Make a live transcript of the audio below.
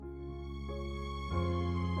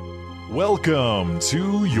Welcome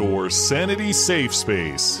to your Sanity Safe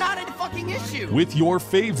Space. Not a fucking issue. With your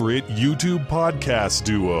favorite YouTube podcast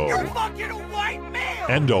duo. You're fucking a white male.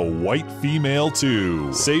 And a white female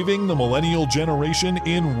too. Saving the millennial generation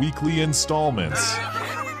in weekly installments.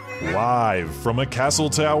 Live from a castle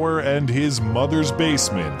tower and his mother's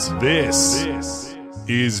basement. This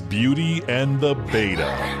is Beauty and the Beta.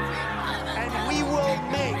 And we will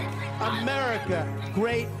make America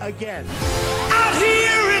great again. Out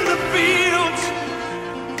here in the fields,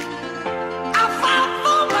 I fought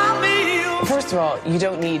for my meals. First of all, you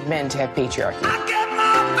don't need men to have patriarchy. I get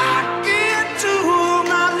my back into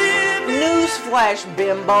my living. Newsflash,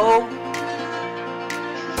 bimbo.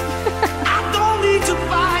 I don't need to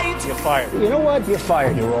fight You're fired. You know what? You're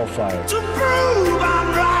fired. You're all fired. to prove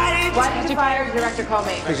I'm right. Why did you fire Director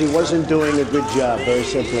Comey? Because he wasn't doing a good job, very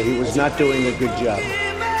simply. He was not doing a good job.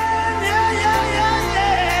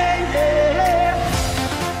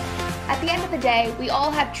 At the end of the day, we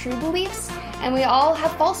all have true beliefs and we all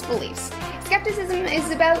have false beliefs. Skepticism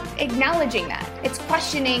is about acknowledging that. It's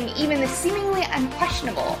questioning even the seemingly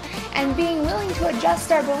unquestionable and being willing to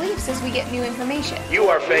adjust our beliefs as we get new information. You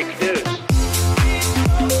are fake news.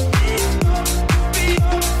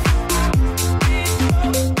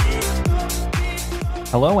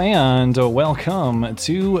 Hello and welcome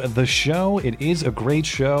to the show. It is a great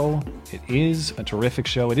show. It is a terrific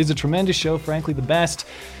show. It is a tremendous show, frankly, the best.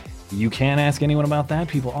 You can't ask anyone about that.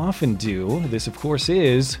 People often do. This, of course,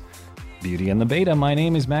 is Beauty and the Beta. My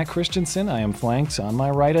name is Matt Christensen. I am flanked on my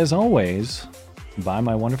right, as always, by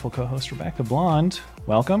my wonderful co-host, Rebecca Blonde.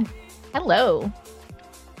 Welcome. Hello.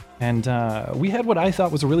 And we had what I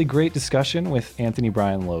thought was a really great discussion with Anthony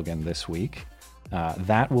Bryan Logan this week.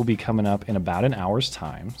 That will be coming up in about an hour's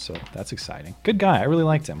time, so that's exciting. Good guy. I really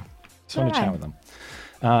liked him. It's fun to chat with him.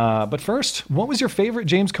 But first, what was your favorite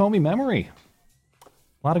James Comey memory?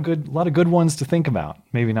 A lot of good ones to think about.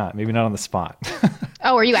 Maybe not on the spot.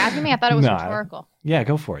 Oh, are you asking me? I thought it was No, rhetorical. Yeah,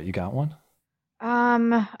 go for it. You got one?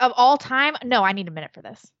 Of all time? No, I need a minute for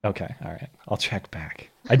this. Okay, all right. I'll check back.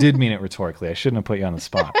 I did mean it rhetorically. I shouldn't have put you on the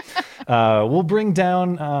spot. We'll break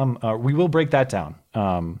that down.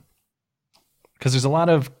 Because there's a lot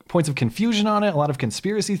of points of confusion on it, a lot of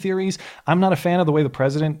conspiracy theories. I'm not a fan of the way the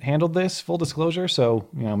president handled this, full disclosure. So,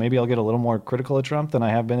 maybe I'll get a little more critical of Trump than I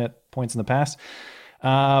have been at points in the past.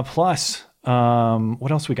 Plus,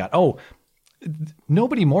 what else we got? Oh,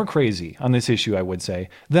 nobody more crazy on this issue, I would say,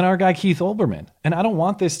 than our guy Keith Olbermann. And I don't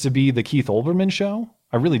want this to be the Keith Olbermann show.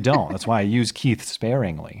 I really don't. That's why I use Keith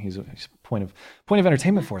sparingly. He's a point of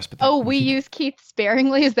entertainment for us. But we use Keith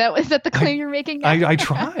sparingly? Is that the claim you're making? I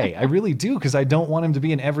try. I really do, because I don't want him to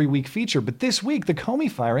be an every week feature. But this week, the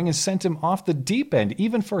Comey firing has sent him off the deep end,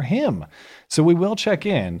 even for him. So we will check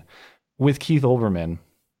in with Keith Olbermann.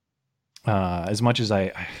 As much as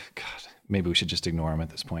God, maybe we should just ignore him at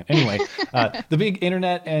this point. Anyway, the big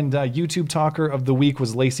internet and YouTube talker of the week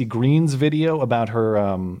was Laci Green's video about her,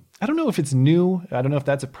 I don't know if it's new. I don't know if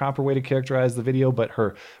that's a proper way to characterize the video, but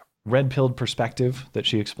her red-pilled perspective that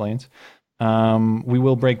she explains. We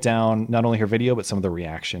will break down not only her video, but some of the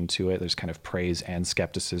reaction to it. There's kind of praise and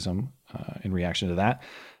skepticism in reaction to that.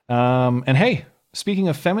 And hey, speaking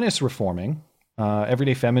of feminist reforming,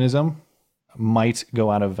 everyday feminism might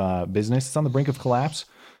go out of business. It's on the brink of collapse.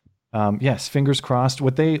 Yes, fingers crossed.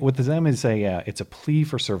 What them is it's a plea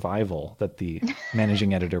for survival that the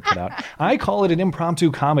managing editor put out. I call it an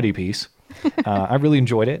impromptu comedy piece. I really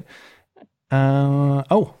enjoyed it.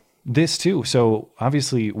 This too. So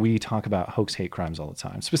obviously we talk about hoax hate crimes all the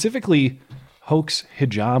time, specifically hoax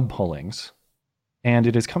hijab pullings. And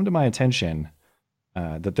it has come to my attention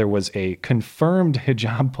that there was a confirmed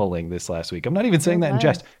hijab pulling this last week. I'm not even saying that in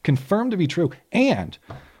jest. Confirmed to be true. And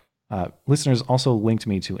listeners also linked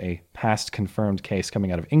me to a past confirmed case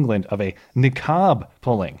coming out of England of a niqab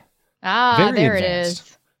pulling. Very there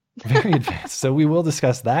advanced. It is. Very advanced. So we will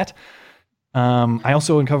discuss that. I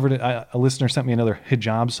also uncovered a listener sent me another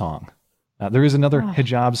hijab song. There is another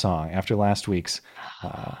hijab song after last week's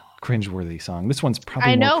cringeworthy song. This one's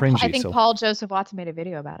probably more cringy. I think Paul Joseph Watson made a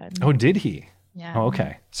video about it. Oh, did he? Yeah. Oh,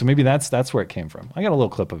 okay. So maybe that's where it came from. I got a little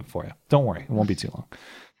clip of it for you. Don't worry. It won't be too long.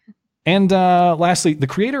 And lastly, the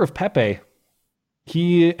creator of Pepe,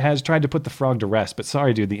 he has tried to put the frog to rest, but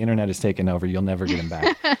sorry, dude, the internet is taken over. You'll never get him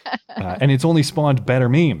back. And it's only spawned better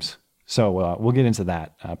memes. So we'll get into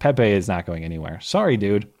that. Pepe is not going anywhere. Sorry,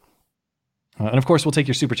 dude. And of course, we'll take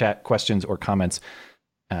your super chat questions or comments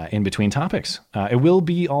in between topics. It will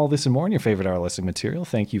be all this and more in your favorite hour listening material.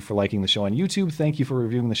 Thank you for liking the show on YouTube. Thank you for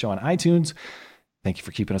reviewing the show on iTunes. Thank you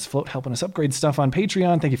for keeping us afloat, helping us upgrade stuff on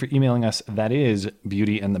Patreon. Thank you for emailing us. That is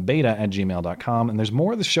beautyandthebeta@gmail.com. And there's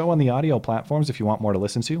more of the show on the audio platforms if you want more to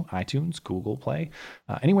listen to. iTunes, Google Play.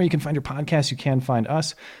 Anywhere you can find your podcast, you can find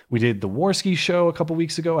us. We did the Warski show a couple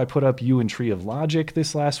weeks ago. I put up You and Tree of Logic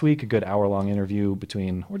this last week, a good hour-long interview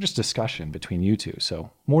or just discussion between you two.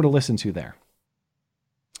 So more to listen to there.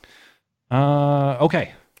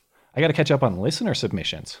 Okay. I got to catch up on listener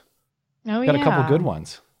submissions. Oh, got a couple good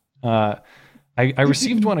ones. I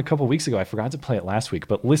received one a couple weeks ago. I forgot to play it last week,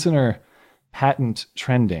 but listener Patent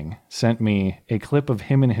Trending sent me a clip of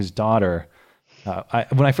him and his daughter.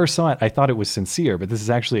 When I first saw it, I thought it was sincere, but this is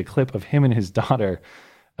actually a clip of him and his daughter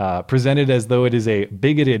presented as though it is a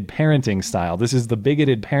bigoted parenting style. This is the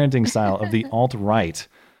bigoted parenting style of the alt-right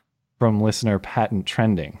from listener Patent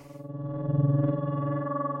Trending.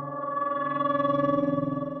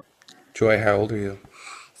 Joy, how old are you?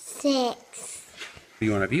 6. What do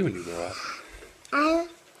you want to be when you grow up? I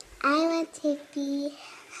want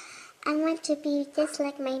to be just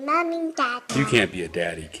like my mom and dad. You can't be a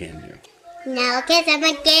daddy, can you? No, because I'm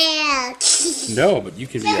a girl. No, but you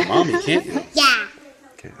can be a mommy, can't you? Yeah.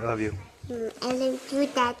 Okay, I love you. I love you,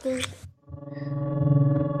 Daddy.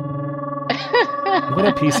 What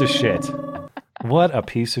a piece of shit. What a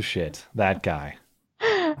piece of shit, that guy.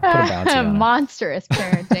 Put a bounty on him. Monstrous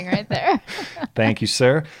parenting right there. Thank you,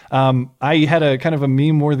 sir. I had a kind of a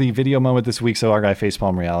meme-worthy video moment this week, so our guy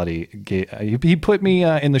Facepalm Reality, he put me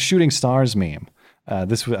in the Shooting Stars meme. I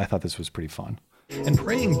thought this was pretty fun. And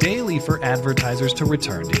praying daily for advertisers to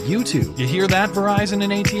return to YouTube. You hear that, Verizon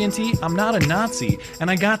and AT&T? I'm not a Nazi, and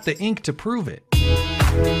I got the ink to prove it. I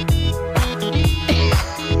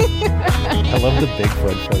love the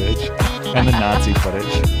Bigfoot footage and the Nazi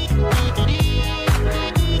footage.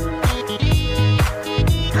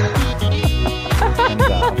 And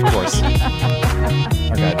of course,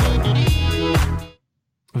 our guy.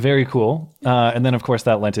 Very cool. And then, of course,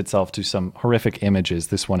 that lent itself to some horrific images,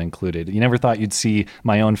 this one included. You never thought you'd see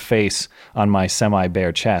my own face on my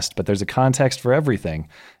semi-bare chest, but there's a context for everything.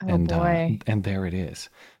 Oh, boy. And there it is.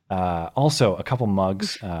 Also, a couple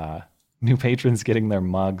mugs. New patrons getting their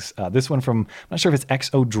mugs. This one from, I'm not sure if it's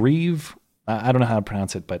XO Dreve. I don't know how to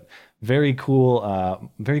pronounce it, but very cool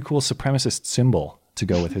supremacist symbol to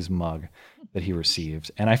go with his mug that he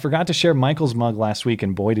received. And I forgot to share Michael's mug last week,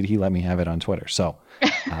 and boy, did he let me have it on Twitter. So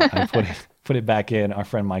I put it back in. Our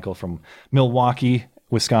friend Michael from Milwaukee,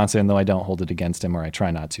 Wisconsin, though I don't hold it against him, or I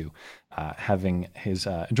try not to,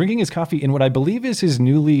 drinking his coffee in what I believe is his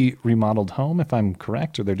newly remodeled home, if I'm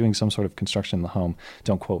correct, or they're doing some sort of construction in the home.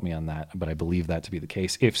 Don't quote me on that, but I believe that to be the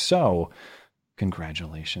case. If so,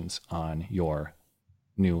 congratulations on your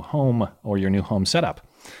new home or your new home setup.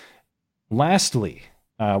 Lastly,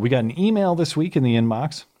 we got an email this week in the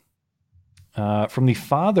inbox from the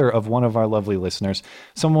father of one of our lovely listeners,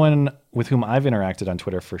 someone with whom I've interacted on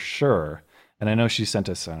Twitter for sure. And I know she sent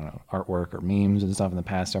us, I don't know, artwork or memes and stuff in the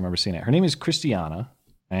past. I remember seeing it. Her name is Christiana,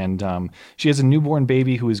 and she has a newborn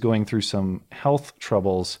baby who is going through some health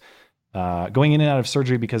troubles, going in and out of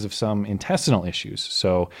surgery because of some intestinal issues.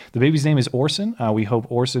 So the baby's name is Orson. We hope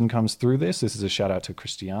Orson comes through this. This is a shout out to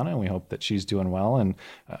Christiana, and we hope that she's doing well and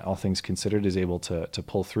all things considered is able to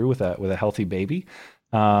pull through with a healthy baby.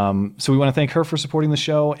 So we want to thank her for supporting the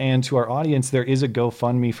show, and to our audience, there is a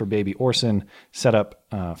GoFundMe for baby Orson set up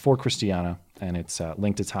for Christiana, and it's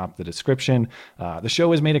linked atop the description. The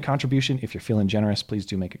show has made a contribution. If you're feeling generous, please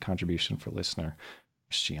do make a contribution for listener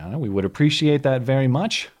Christiana. We would appreciate that very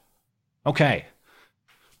much. Okay.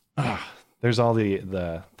 There's all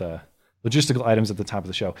the logistical items at the top of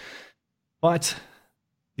the show. But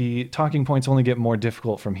the talking points only get more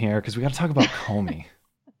difficult from here because we got to talk about Comey.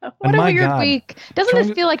 What a weird week. Doesn't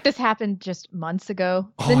this feel like this happened just months ago?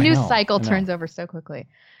 The news cycle turns over so quickly.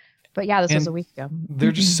 But yeah, this was a week ago. There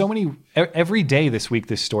are just so many. Every day this week,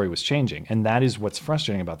 this story was changing. And that is what's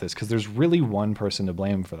frustrating about this, because there's really one person to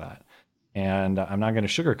blame for that. And I'm not going to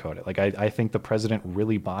sugarcoat it. Like, I think the president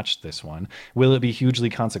really botched this one. Will it be hugely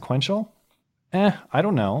consequential? I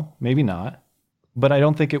don't know. Maybe not. But I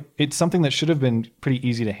don't think it's something that should have been pretty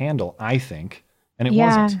easy to handle, I think. And it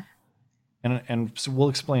wasn't. And so we'll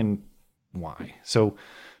explain why. So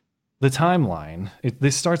the timeline,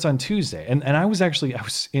 this starts on Tuesday. And I was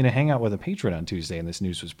in a hangout with a patron on Tuesday, and this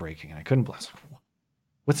news was breaking. And I couldn't bless.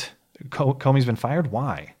 Comey's been fired?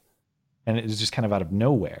 Why? And it was just kind of out of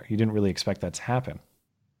nowhere. You didn't really expect that to happen.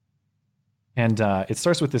 And it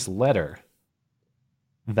starts with this letter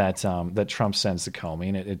that Trump sends to Comey,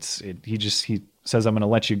 and he says, "I'm going to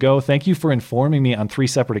let you go. Thank you for informing me on 3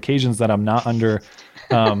 separate occasions that I'm not under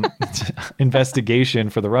investigation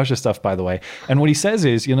for the Russia stuff, by the way." And what he says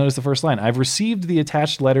is, you'll notice the first line: "I've received the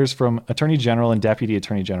attached letters from Attorney General and Deputy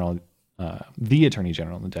Attorney General, the Attorney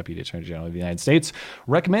General and the Deputy Attorney General of the United States,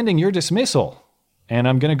 recommending your dismissal, and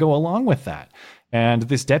I'm going to go along with that." And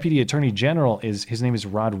this Deputy Attorney General his name is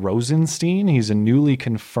Rod Rosenstein. He's a newly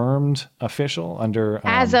confirmed official under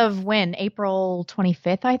as of when? April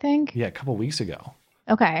 25th, I think. Yeah, a couple weeks ago.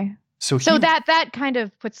 Okay. So that kind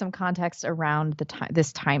of puts some context around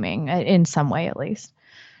this timing in some way, at least.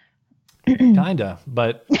 Kinda,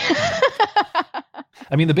 but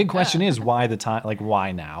I mean, the big question is why the time? Like,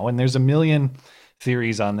 why now? And there's a million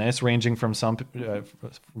theories on this, ranging from Trump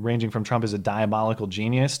as a diabolical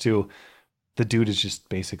genius to the dude is just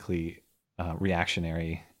basically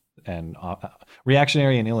reactionary and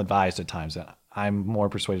ill-advised at times. And I'm more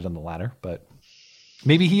persuaded on the latter, but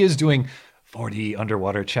maybe he is doing 40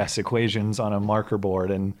 underwater chess equations on a marker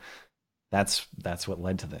board, and that's what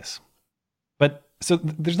led to this. But so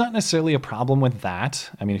there's not necessarily a problem with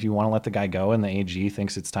that. I mean, if you want to let the guy go and the AG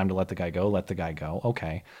thinks it's time to let the guy go, let the guy go.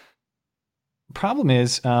 Okay. Problem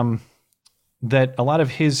is that a lot of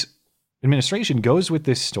his administration goes with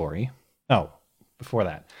this story. Oh, before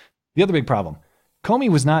that, the other big problem, Comey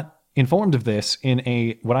was not informed of this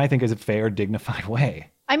in what I think is a fair, dignified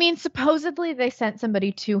way. I mean, supposedly they sent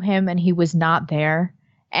somebody to him and he was not there.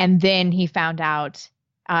 And then he found out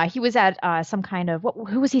he was at some kind of,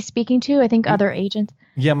 who was he speaking to? I think other agents.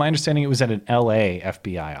 Yeah, my understanding it was at an LA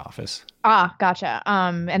FBI office. Ah, gotcha.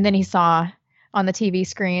 And then he saw on the TV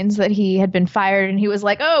screens that he had been fired, and he was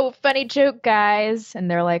like, "Oh, funny joke, guys." And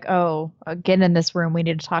they're like, "Oh, get in this room. We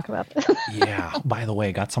need to talk about this." Yeah. By the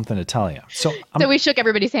way, got something to tell you. So we shook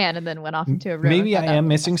everybody's hand and then went off into a room. Maybe I am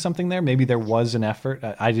missing something there. Maybe there was an effort.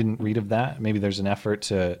 I didn't read of that. Maybe there's an effort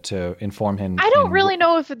to inform him. I don't really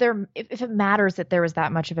know if it matters that there was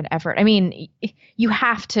that much of an effort. I mean, you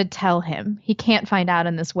have to tell him. He can't find out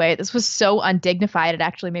in this way. This was so undignified. It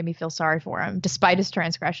actually made me feel sorry for him, despite his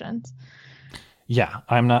transgressions. Yeah,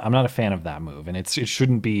 I'm not a fan of that move, and it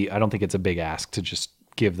shouldn't be. I don't think it's a big ask to just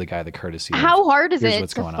give the guy the courtesy. How hard is it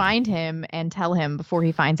to find him and tell him before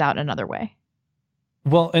he finds out another way?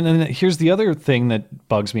 Well, and then here's the other thing that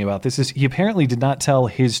bugs me about this is he apparently did not tell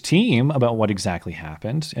his team about what exactly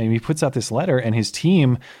happened. And he puts out this letter, and his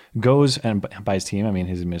team goes, and by his team, I mean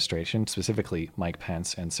his administration, specifically Mike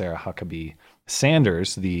Pence and Sarah Huckabee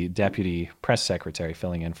Sanders, the deputy press secretary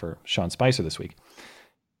filling in for Sean Spicer this week,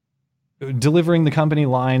 delivering the company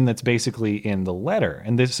line that's basically in the letter.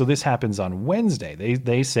 And this happens on Wednesday.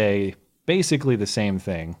 They say basically the same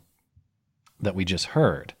thing that we just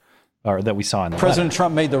heard, or that we saw in the President letter.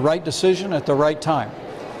 Trump made the right decision at the right time,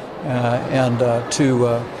 and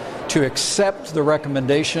to accept the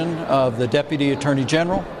recommendation of the Deputy Attorney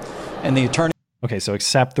General and the Attorney. Okay, so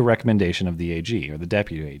accept the recommendation of the AG or the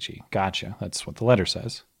Deputy AG. Gotcha. That's what the letter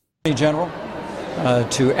says. Attorney General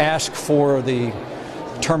to ask for the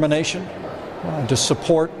termination, to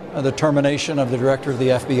support the termination of the director of the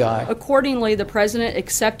FBI. Accordingly, the president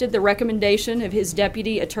accepted the recommendation of his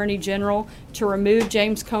deputy attorney general to remove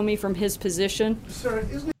James Comey from his position.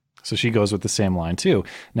 So she goes with the same line too.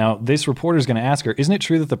 Now, this reporter is going to ask her, isn't it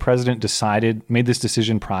true that the president made this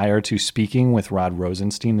decision prior to speaking with Rod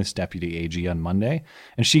Rosenstein, this deputy AG, on Monday?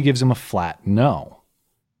 And she gives him a flat no.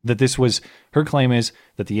 Her claim is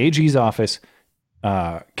that the AG's office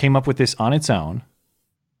came up with this on its own,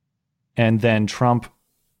 and then Trump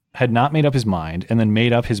had not made up his mind, and then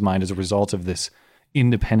made up his mind as a result of this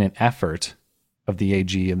independent effort of the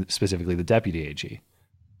AG, and specifically the deputy AG.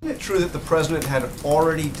 Isn't it true that the president had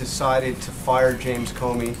already decided to fire James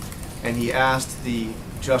Comey, and he asked the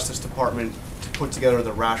Justice Department to put together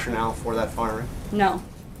the rationale for that firing? No.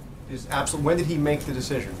 When did he make the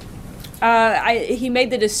decision? He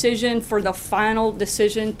made the decision for the final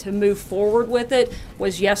decision to move forward with it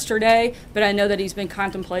was yesterday, but I know that he's been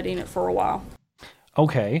contemplating it for a while.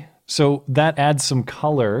 Okay, so that adds some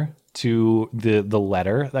color to the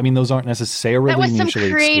letter. I mean, those aren't necessarily mutually exclusive. That was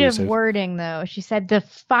some creative wording, though. She said the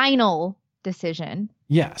final decision.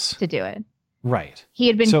 Yes. To do it. Right. He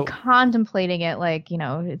had been contemplating it,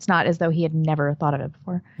 it's not as though he had never thought of it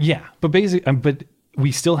before. Yeah, but but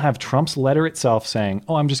we still have Trump's letter itself saying,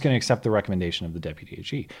 "Oh, I'm just going to accept the recommendation of the deputy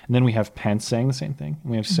AG," and then we have Pence saying the same thing.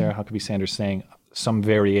 And we have Sarah Huckabee Sanders saying some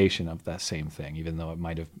variation of that same thing, even though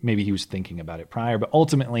maybe he was thinking about it prior, but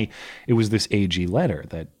ultimately it was this AG letter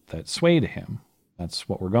that swayed him. That's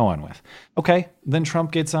what we're going with. Okay, then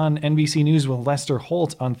Trump gets on NBC News with Lester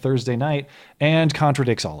Holt on Thursday night and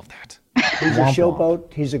contradicts all of that. He's a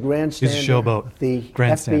showboat. He's a grandstander. He's a showboat. The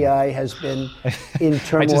Grandstander. FBI has been in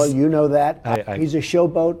turmoil. You know that. He's a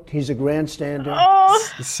showboat. He's a grandstander.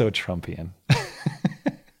 It's so Trumpian.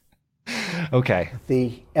 Okay.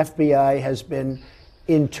 The FBI has been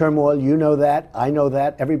in turmoil. You know that. I know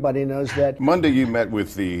that. Everybody knows that. Monday, you met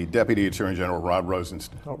with the Deputy Attorney General, Rod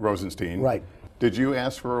Rosenstein. Right. Did you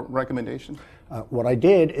ask for a recommendation? What I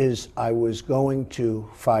did is I was going to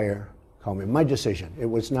fire Comey. My decision. It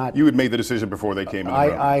was not. You had made the decision before they came in the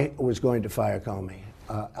room. I was going to fire Comey.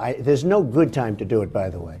 There's no good time to do it, by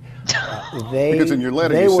the way. Because in your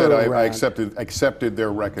letter you said I accepted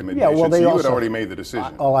their recommendation. Yeah, well, so you had already made the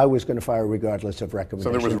decision. I was going to fire regardless of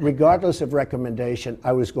recommendation. Regardless of recommendation,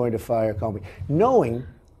 I was going to fire Comey, knowing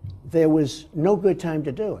there was no good time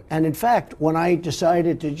to do it. And in fact, when I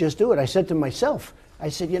decided to just do it, I said to myself, I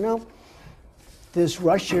said, you know, this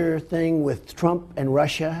Russia thing with Trump and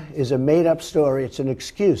Russia is a made-up story. It's an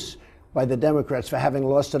excuse by the Democrats for having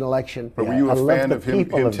lost an election. But were you a fan of him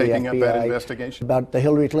taking up that investigation? About the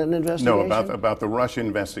Hillary Clinton investigation? No, about the Russia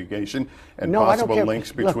investigation and possible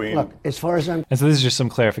links between. Look, as far as I'm. And so this is just some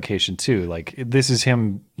clarification too. Like this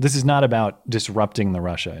is not about disrupting the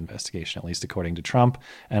Russia investigation, at least according to Trump.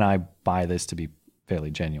 And I buy this to be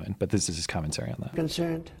fairly genuine. But this is his commentary on that.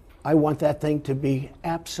 Concerned. I want that thing to be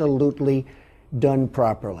absolutely done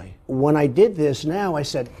properly. When I did this now, I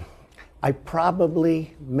said, I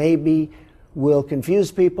probably, maybe will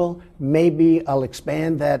confuse people. Maybe I'll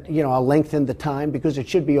expand that, I'll lengthen the time because it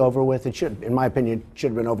should be over with. It should, in my opinion,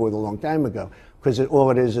 should have been over with a long time ago because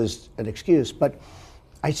all it is an excuse. But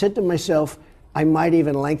I said to myself, I might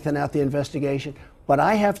even lengthen out the investigation, but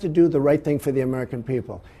I have to do the right thing for the American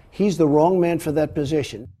people. He's the wrong man for that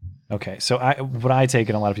position. Okay, so what I take,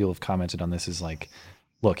 and a lot of people have commented on this, is like,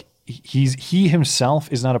 look, he himself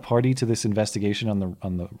is not a party to this investigation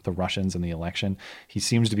on the Russians and the election. He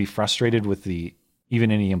seems to be frustrated with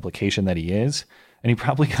even any implication that he is, and he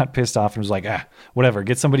probably got pissed off and was like, whatever,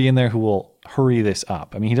 get somebody in there who will hurry this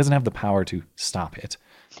up. I mean, he doesn't have the power to stop it.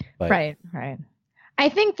 But, right. I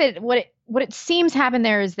think that what it seems happened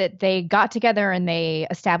there is that they got together and they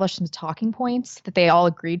established some talking points that they all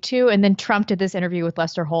agreed to, and then Trump did this interview with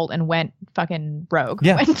Lester Holt and went fucking rogue.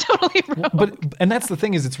 Yeah, went totally rogue. And that's the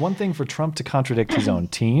thing, is it's one thing for Trump to contradict his own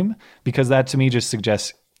team, because that to me just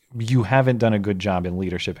suggests you haven't done a good job in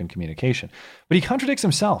leadership and communication. But he contradicts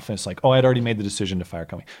himself, and it's like, I'd already made the decision to fire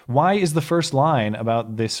Comey. Why is the first line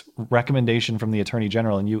about this recommendation from the Attorney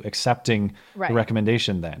General and you accepting the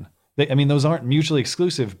recommendation then? I mean, those aren't mutually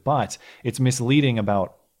exclusive, but it's misleading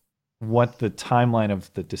about what the timeline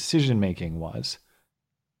of the decision making was.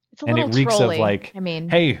 It's a little and it reeks trolly. of like, I mean,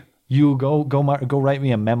 hey, you go write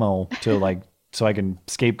me a memo to like so I can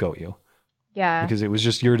scapegoat you. Yeah, because it was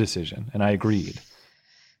just your decision, and I agreed.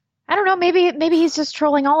 I don't know. Maybe he's just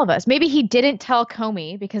trolling all of us. Maybe he didn't tell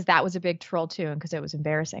Comey because that was a big troll too, and because it was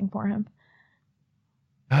embarrassing for him.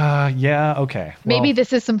 Yeah. Okay. Maybe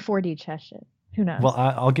this is some 4D chess shit. Who knows? Well,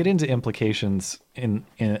 I'll get into implications in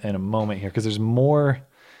a moment here, because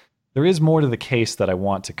there is more to the case that I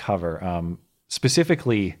want to cover.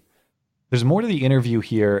 Specifically, there's more to the interview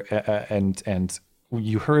here, and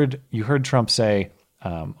you heard Trump say,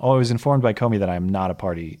 I was informed by Comey that I am not a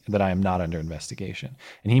party, that I am not under investigation.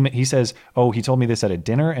 And he says, he told me this at a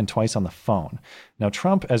dinner and twice on the phone. Now,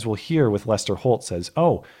 Trump, as we'll hear with Lester Holt, says,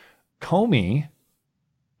 Comey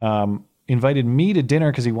invited me to dinner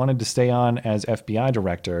because he wanted to stay on as FBI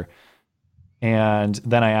director. And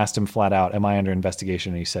then I asked him flat out, am I under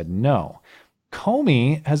investigation? And he said, no.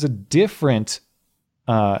 Comey has a different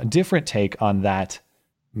take on that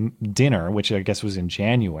dinner, which I guess was in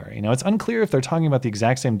January. Now, it's unclear if they're talking about the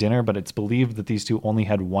exact same dinner, but it's believed that these two only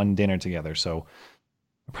had one dinner together. So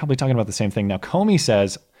we're probably talking about the same thing. Now, Comey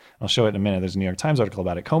says, I'll show it in a minute. There's a New York Times article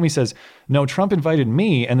about it. Comey says, no, Trump invited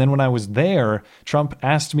me. And then when I was there, Trump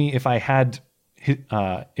asked me if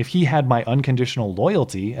he had my unconditional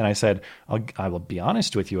loyalty. And I said, I will be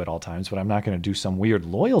honest with you at all times, but I'm not going to do some weird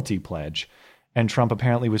loyalty pledge. And Trump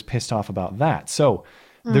apparently was pissed off about that. So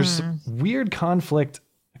there's weird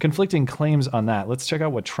conflicting claims on that. Let's check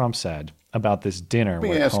out what Trump said about this dinner.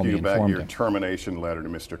 Let me ask you about your termination letter to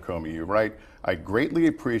Mr. Comey. You write, I greatly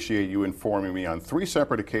appreciate you informing me on 3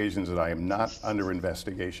 separate occasions that I am not under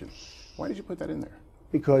investigation. Why did you put that in there?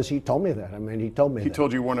 Because he told me that. I mean, he told me that. He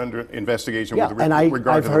told you weren't under investigation with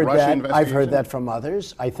regard to the Russia investigation? I've heard that from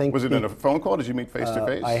others. I think. Was it in a phone call? Did you meet face to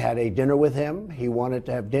face? I had a dinner with him. He wanted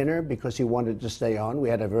to have dinner because he wanted to stay on. We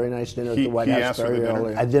had a very nice dinner at the White House. He asked for the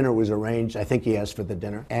dinner? A dinner was arranged. I think he asked for the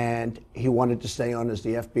dinner. And he wanted to stay on as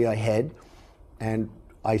the FBI head. And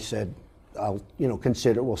I said, I'll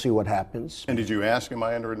consider. We'll see what happens. And did you ask, am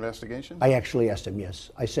I under investigation? I actually asked him,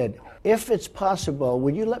 yes. I said, if it's possible,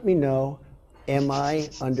 would you let me know, am I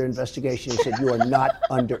under investigation? He said, you are not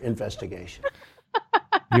under investigation.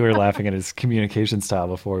 You were laughing at his communication style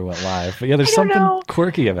before we went live. But yeah, there's something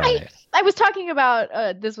quirky about it. I was talking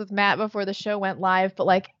about this with Matt before the show went live, but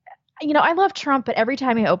I love Trump, but every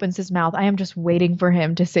time he opens his mouth, I am just waiting for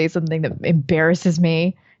him to say something that embarrasses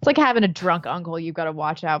me. It's like having a drunk uncle you've got to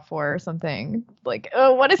watch out for or something. Like,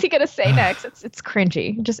 oh, what is he going to say next? It's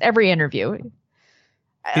cringy. Just every interview.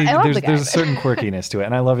 I love the guy. There's a certain quirkiness to it,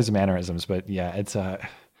 and I love his mannerisms. But yeah, it's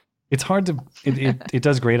hard to. It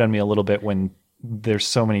does grate on me a little bit when there's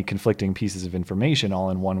so many conflicting pieces of information all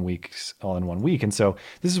in 1 week. And so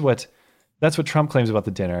that's what Trump claims about the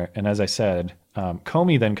dinner. And as I said,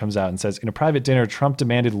 Comey then comes out and says, in a private dinner, Trump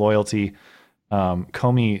demanded loyalty.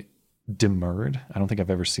 Comey demurred. I don't think I've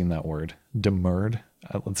ever seen that word. Demurred.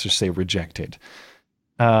 Let's just say rejected.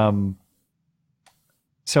 So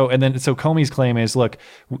Comey's claim is, look,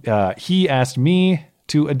 he asked me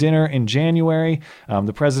to a dinner in January.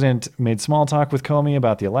 The president made small talk with Comey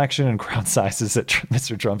about the election and crowd sizes at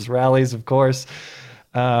Mr. Trump's rallies, of course.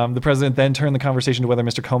 The president then turned the conversation to whether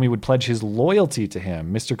Mr. Comey would pledge his loyalty to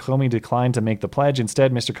him. Mr. Comey declined to make the pledge.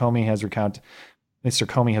 Instead, Mr. Comey has recounted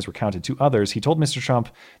to others. He told Mr. Trump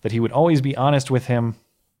that he would always be honest with him,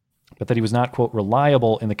 but that he was not, quote,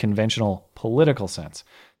 reliable in the conventional political sense.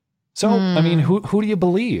 So, I mean, who do you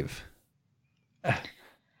believe?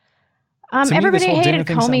 Everybody hated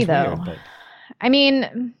Comey, though. Weird, I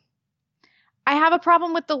mean, I have a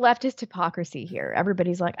problem with the leftist hypocrisy here.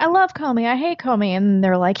 Everybody's like, I love Comey, I hate Comey. And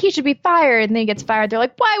they're like, he should be fired. And then he gets fired. They're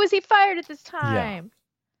like, why was he fired at this time?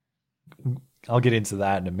 Yeah. I'll get into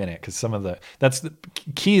that in a minute because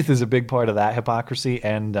Keith is a big part of that hypocrisy.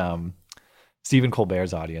 And Stephen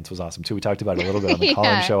Colbert's audience was awesome, too. We talked about it a little bit on the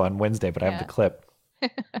call-in show on Wednesday, but I have the clip. He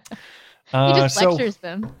just lectures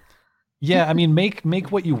them. Yeah, I mean,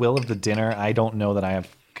 make what you will of the dinner. I don't know that I have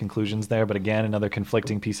conclusions there, but again, another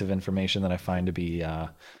conflicting piece of information that I find to be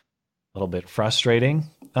a little bit frustrating.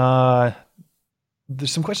 There's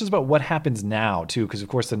some questions about what happens now, too, because, of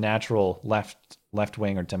course, the natural left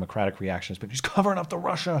wing or Democratic reaction has been, he's covering up the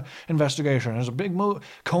Russia investigation. There's a big move.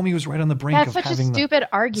 Comey was right on the brink of having That's such a stupid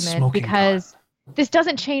argument because this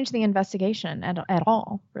doesn't change the investigation at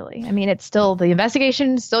all, really. I mean, the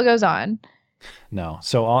investigation still goes on. No.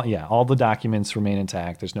 So all the documents remain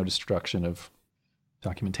intact. There's no destruction of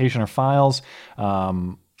documentation or files.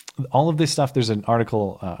 All of this stuff, there's an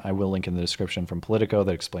article I will link in the description from Politico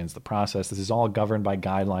that explains the process. This is all governed by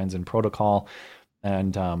guidelines and protocol.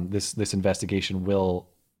 And this investigation will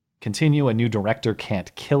continue. A new director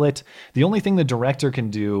can't kill it. The only thing the director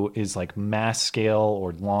can do is like mass scale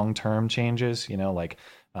or long-term changes, like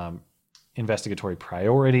investigatory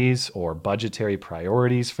priorities or budgetary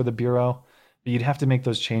priorities for the Bureau. But you'd have to make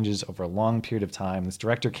those changes over a long period of time. This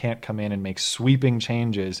director can't come in and make sweeping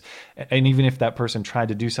changes. And even if that person tried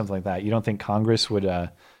to do something like that, you don't think Congress would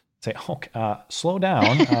say, slow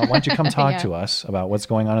down. Why don't you come talk to us about what's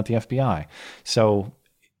going on at the FBI? So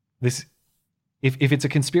if it's a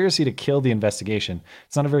conspiracy to kill the investigation,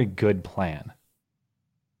 it's not a very good plan.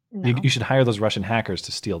 No. You should hire those Russian hackers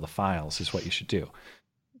to steal the files is what you should do.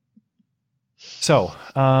 So,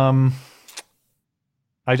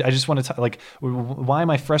 I just want to why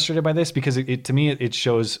am I frustrated by this? Because to me, it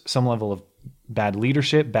shows some level of bad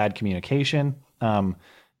leadership, bad communication. And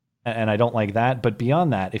I don't like that. But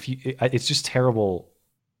beyond that, it's just terrible.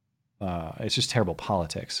 It's just terrible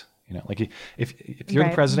politics. If you're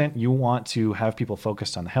the president, you want to have people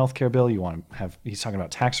focused on the healthcare bill. You want to have, he's talking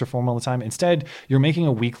about tax reform all the time. Instead, you're making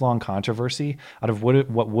a week-long controversy out of what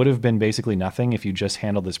would have been basically nothing if you just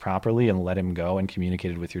handled this properly and let him go and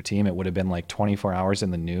communicated with your team. It would have been like 24 hours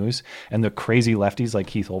in the news, and the crazy lefties like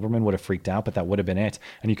Keith Olbermann would have freaked out, but that would have been it.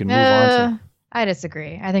 And you can move on to. I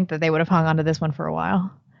disagree. I think that they would have hung on to this one for a while.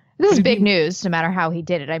 This is big news, no matter how he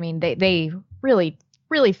did it. I mean, they really,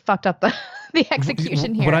 really fucked up the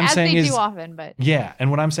execution here, as they do often. But yeah,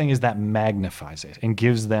 and what I'm saying is that magnifies it and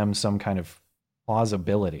gives them some kind of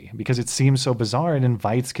plausibility because it seems so bizarre. It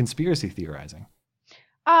invites conspiracy theorizing.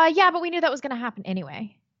 Yeah, but we knew that was going to happen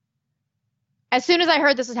anyway. As soon as I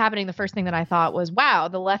heard this was happening, the first thing that I thought was, wow,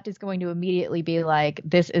 the left is going to immediately be like,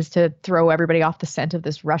 this is to throw everybody off the scent of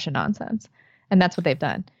this Russia nonsense. And that's what they've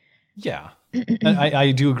done. Yeah.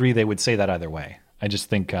 I do agree they would say that either way. I just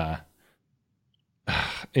think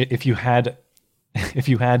if you had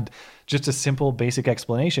just a simple basic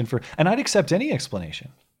explanation and I'd accept any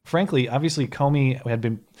explanation. frankly, obviously Comey had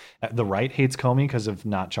been, the right hates Comey because of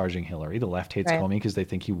not charging Hillary. The left hates Comey because they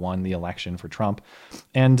think he won the election for Trump.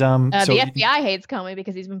 And so the FBI hates Comey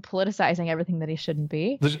because he's been politicizing everything that he shouldn't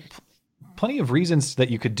be. There's plenty of reasons that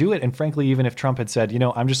you could do it. And frankly, even if Trump had said,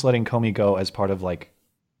 I'm just letting Comey go as part of like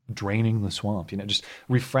draining the swamp, just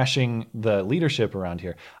refreshing the leadership around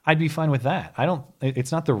here, I'd be fine with that.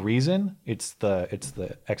 It's not the reason, it's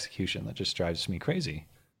the execution that just drives me crazy.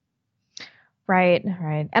 Right.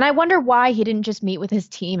 And I wonder why he didn't just meet with his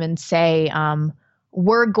team and say,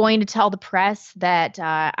 we're going to tell the press that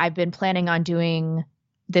I've been planning on doing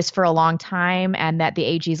this for a long time and that the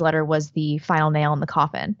AG's letter was the final nail in the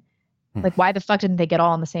coffin. Like, why the fuck didn't they get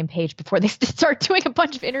all on the same page before they start doing a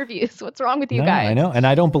bunch of interviews? What's wrong with you guys? I know. And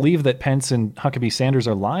I don't believe that Pence and Huckabee Sanders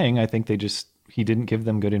are lying. I think he didn't give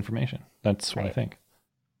them good information. That's what I think.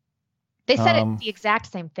 They said it the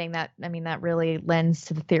exact same thing. That really lends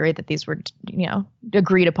to the theory that these were,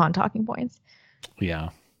 agreed upon talking points. Yeah.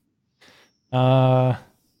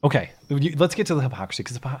 Okay. Let's get to the hypocrisy,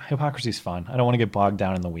 because hypocrisy is fun. I don't want to get bogged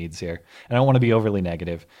down in the weeds here. And I don't want to be overly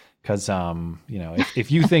negative. Because,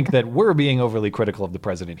 if you think that we're being overly critical of the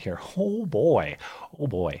president here, oh boy.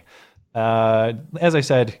 As I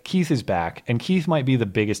said, Keith is back, and Keith might be the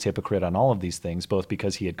biggest hypocrite on all of these things, both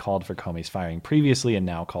because he had called for Comey's firing previously and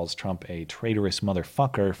now calls Trump a traitorous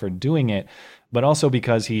motherfucker for doing it, but also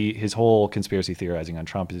because his whole conspiracy theorizing on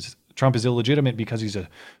Trump is illegitimate because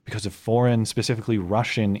of foreign, specifically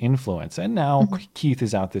Russian influence. And now Keith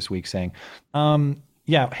is out this week saying,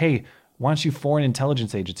 hey, why don't you foreign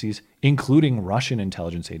intelligence agencies, including Russian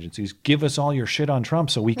intelligence agencies, give us all your shit on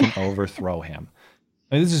Trump so we can overthrow him?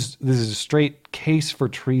 I mean, this is a straight case for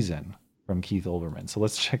treason from Keith Olbermann. So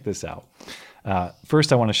let's check this out.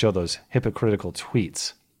 First, I want to show those hypocritical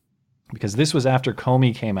tweets, because this was after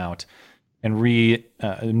Comey came out and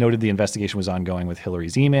noted the investigation was ongoing with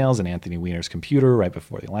Hillary's emails and Anthony Weiner's computer right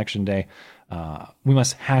before the election day. We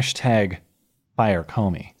must hashtag fire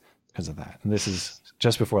Comey because of that. And this is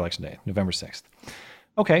just before Election Day, November 6th.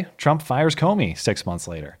 Okay, Trump fires Comey 6 months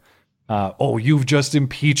later. You've just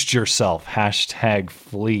impeached yourself. Hashtag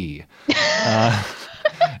flee.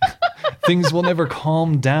 Things will never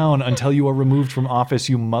calm down until you are removed from office,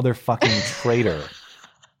 you motherfucking traitor.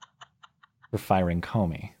 For firing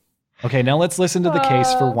Comey. Okay, now let's listen to the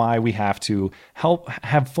case for why we have to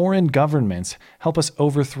have foreign governments help us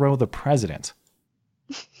overthrow the president.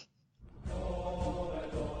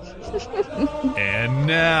 And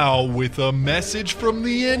now, with a message from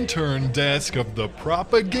the intern desk of the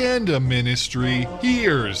propaganda ministry,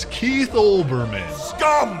 here's Keith Olbermann.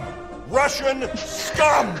 Scum! Russian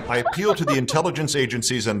scum! I appeal to the intelligence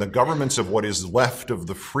agencies and the governments of what is left of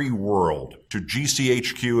the free world, to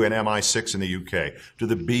GCHQ and MI6 in the UK, to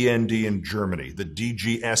the BND in Germany, the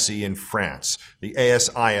DGSE in France, the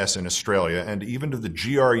ASIS in Australia, and even to the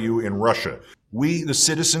GRU in Russia. We, the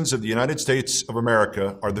citizens of the United States of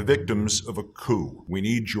America, are the victims of a coup. We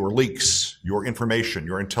need your leaks, your information,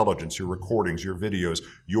 your intelligence, your recordings, your videos,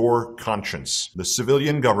 your conscience. The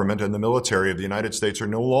civilian government and the military of the United States are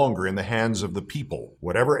no longer in the hands of the people.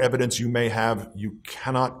 Whatever evidence you may have, you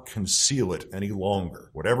cannot conceal it any longer.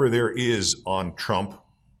 Whatever there is on Trump,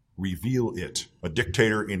 reveal it. A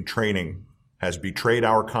dictator in training has betrayed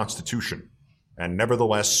our Constitution and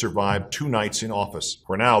nevertheless survived 2 nights in office.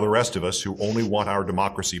 For now, the rest of us who only want our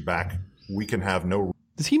democracy back, we can have no...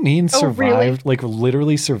 Does he mean survived, really? like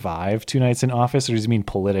literally survived 2 nights in office, or does he mean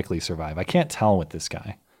politically survive? I can't tell with this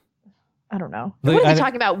guy. I don't know. What is he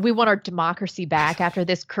talking about? We want our democracy back after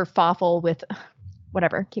this kerfuffle with...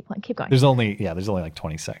 Whatever. Keep going. There's only like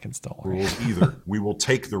 20 seconds. Don't worry. Rules either. We will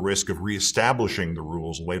take the risk of reestablishing the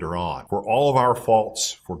rules later on. For all of our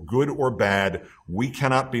faults, for good or bad, we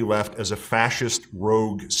cannot be left as a fascist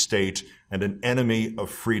rogue state and an enemy of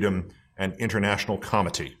freedom and international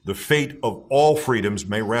comity. The fate of all freedoms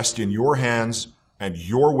may rest in your hands and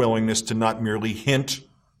your willingness to not merely hint,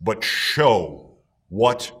 but show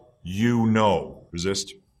what you know.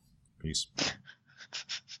 Resist. Peace.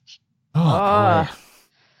 Oh,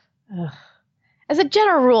 As a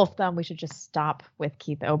general rule of thumb, we should just stop with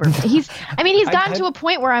Keith Olbermann. He's gotten to a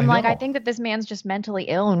point where I think that this man's just mentally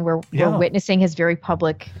ill, and we're witnessing his very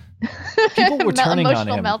public people were turning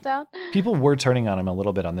emotional on him. meltdown. People were turning on him a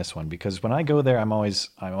little bit on this one, because when I go there, I'm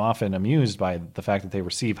often amused by the fact that they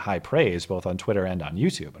receive high praise both on Twitter and on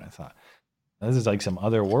YouTube. And I thought, this is like some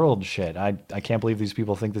other world shit. I can't believe these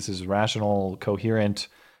people think this is rational, coherent,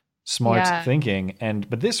 smart thinking.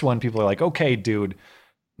 But this one, people are like, okay, dude,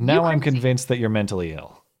 now I'm convinced that you're mentally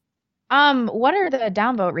ill. What are the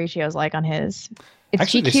downvote ratios like on his? It's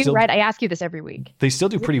Actually, they GQ, still- right? I ask you this every week. They still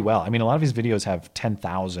do pretty well. I mean, a lot of his videos have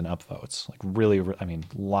 10,000 upvotes. Like really, I mean,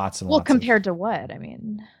 lots and Well, lots. compared to what? I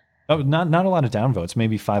mean, Not a lot of downvotes.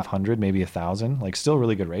 Maybe 500, maybe 1,000. Like still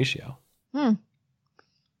really good ratio.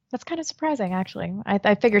 that's kind of surprising, actually.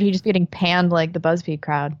 I figured he'd just be getting panned like the BuzzFeed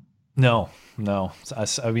crowd. No.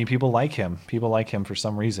 I mean, people like him. People like him for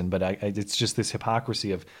some reason, but it's just this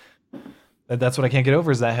hypocrisy of. That's what I can't get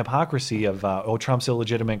over is that hypocrisy of Trump's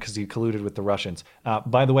illegitimate because he colluded with the Russians.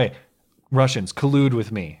 By the way, Russians collude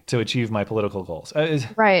with me to achieve my political goals.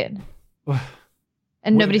 Right.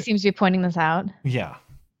 And nobody seems to be pointing this out. Yeah.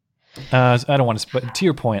 I don't want to. But to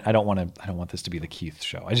your point, I don't want this to be the Keith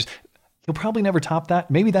show. He'll probably never top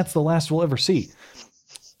that. Maybe that's the last we'll ever see.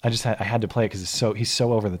 I had to play it because he's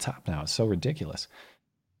so over the top now. It's so ridiculous.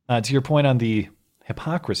 To your point on the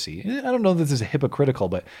hypocrisy, I don't know that this is hypocritical,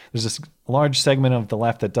 but there's this large segment of the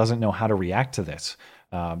left that doesn't know how to react to this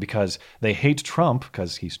because they hate Trump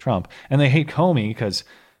because he's Trump, and they hate Comey because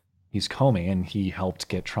he's Comey and he helped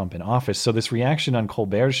get Trump in office. So this reaction on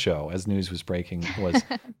Colbert's show, as news was breaking, was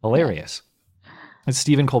hilarious. It's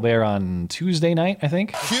Stephen Colbert on Tuesday night, I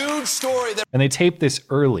think. Huge story that And they taped this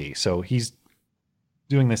early, so he's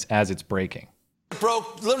doing this as it's breaking.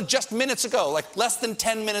 broke just minutes ago, like less than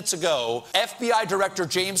 10 minutes ago. FBI Director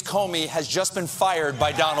James Comey has just been fired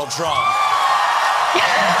by Donald Trump.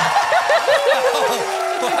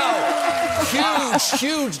 Wow.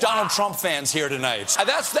 Huge Donald Trump fans here tonight.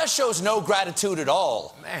 That shows no gratitude at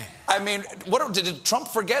all. Man. I mean, did Trump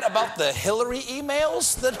forget about the Hillary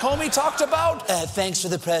emails that Comey talked about? Thanks for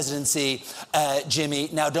the presidency, Jimmy.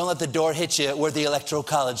 Now don't let the door hit you where the Electoral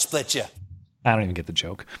College split you. I don't even get the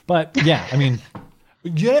joke. But yeah, I mean,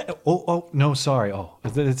 yeah. Oh, no, sorry. Oh,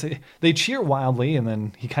 they cheer wildly, and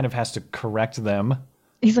then he kind of has to correct them.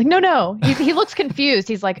 He's like, no. He looks confused.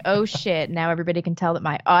 He's like, oh shit, now everybody can tell that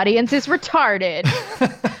my audience is retarded.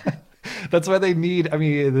 That's why they need, I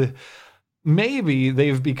mean, maybe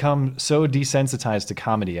they've become so desensitized to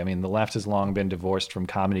comedy. I mean, the left has long been divorced from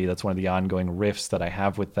comedy. That's one of the ongoing rifts that I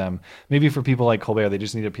have with them. Maybe for people like Colbert, they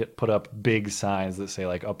just need to put up big signs that say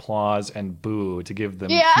like applause and boo to give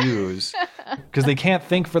them cues because they can't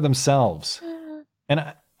think for themselves.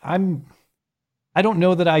 And I don't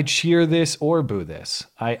know that I cheer this or boo this.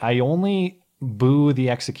 I only boo the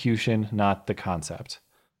execution, not the concept.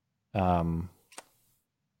 And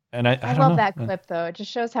I don't love know. that clip, though. It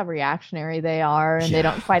just shows how reactionary they are, and they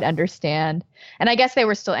don't quite understand. And I guess they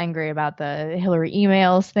were still angry about the Hillary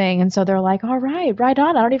emails thing, and so they're like, all right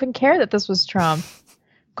on. I don't even care that this was Trump.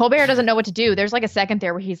 Colbert doesn't know what to do. There's like a second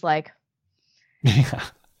there where he's like,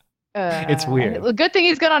 it's weird. Good thing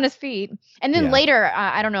he's good on his feet. And then later,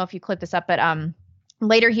 I don't know if you clipped this up, but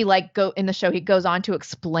later he in the show, he goes on to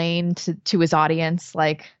explain to his audience,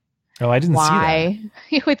 like, oh, I didn't why,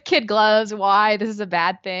 see that. with kid gloves, why this is a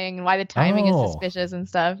bad thing, and why the timing is suspicious and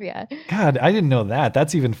stuff. Yeah. God, I didn't know that.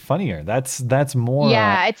 That's even funnier. That's more.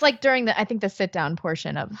 Yeah, it's like during the sit down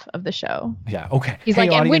portion of the show. Yeah. Okay. He's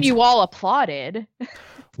like, and when you all applauded.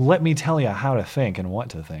 Let me tell you how to think and what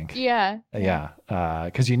to think. Yeah. Yeah.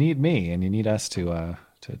 Because you need me and you need us to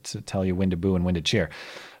tell you when to boo and when to cheer.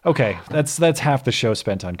 Okay, that's half the show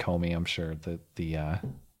spent on Comey. I'm sure that the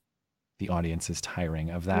audience is tiring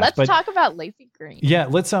of that. Let's talk about Laci Green. Yeah,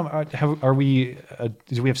 let's do we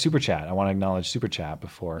have super chat? I want to acknowledge super chat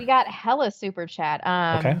before. We got hella super chat.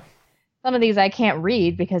 Okay. Some of these I can't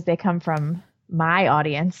read because they come from my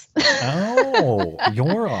audience. Oh,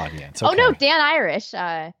 your audience. Okay. Oh no, Dan Irish.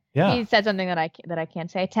 Yeah. He said something that I can't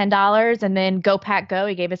say. $10, and then Go Pack Go.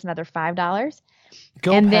 He gave us another $5.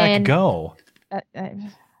 Go.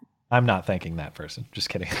 I'm not thanking that person. Just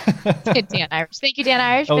kidding. Dan Irish. Thank you, Dan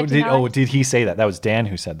Irish. Did he say that? That was Dan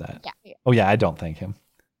who said that. Yeah. Oh yeah, I don't thank him.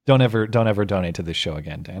 Don't ever donate to this show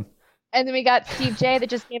again, Dan. And then we got Steve J that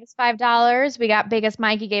just gave us $5. We got Biggest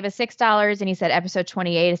Mikey gave us $6, and he said episode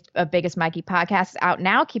 28 of Biggest Mikey podcast is out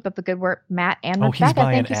now. Keep up the good work, Matt and Rebecca. He's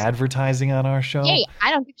buying advertising on our show? Hey,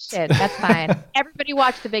 I don't give a shit. That's fine. Everybody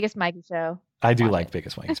watch the Biggest Mikey show. I do like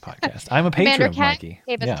Biggest Mikey's podcast. I'm a patron of Mikey.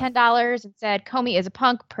 Gave us $10 and said, Comey is a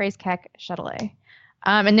punk. Praise Keck Chatelet.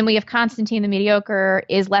 And then we have Constantine the Mediocre.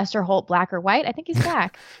 Is Lester Holt black or white? I think he's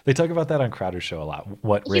black. They talk about that on Crowder's show a lot.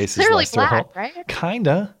 What race is clearly Lester black, Holt? Right?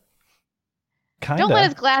 Kinda. Don't let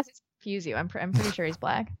his glasses confuse you. I'm pretty sure he's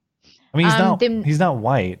black. I mean, he's not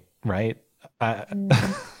white, right? I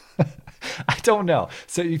don't know.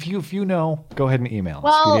 So if you know, go ahead and email us.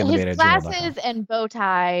 Well, his glasses and bow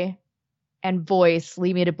tie and voice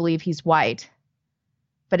lead me to believe he's white,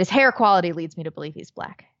 but his hair quality leads me to believe he's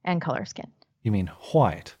black and color skin. You mean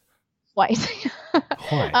white? White.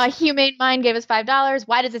 White. Humane Mind gave us $5.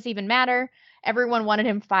 Why does this even matter? Everyone wanted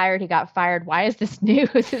him fired. He got fired. Why is this news?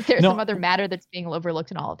 Is there No. some other matter that's being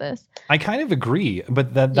overlooked in all of this? I kind of agree,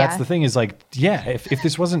 but that's Yeah. the thing is like, yeah, if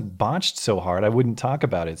this wasn't botched so hard, I wouldn't talk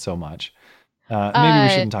about it so much. Maybe we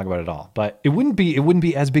shouldn't talk about it at all, but it wouldn't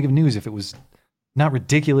be as big of news if it was not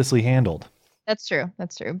ridiculously handled. That's true.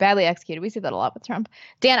 That's true. Badly executed. We see that a lot with Trump.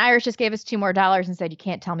 Dan Irish just gave us $2 more and said, you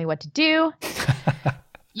can't tell me what to do.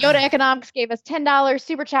 Yoda Economics gave us $10.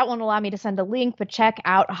 Super Chat won't allow me to send a link, but check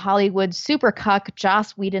out Hollywood super cuck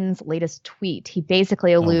Joss Whedon's latest tweet. He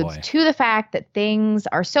basically alludes to the fact that things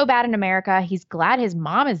are so bad in America. He's glad his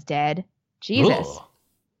mom is dead. Jesus. Ugh.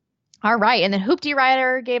 All right. And then Hoopty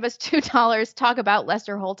Rider gave us $2. Talk about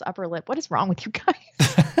Lester Holt's upper lip. What is wrong with you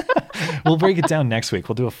guys? We'll break it down next week.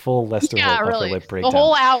 We'll do a full Lester Holt upper lip breakdown. The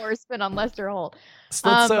whole hour spent on Lester Holt. So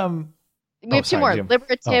let's, we have two more. Jim.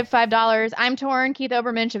 Liberative, $5. I'm torn. Keith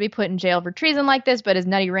Olbermann should be put in jail for treason like this, but his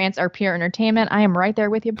nutty rants are pure entertainment. I am right there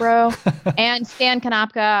with you, bro. And Stan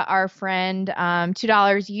Konopka, our friend,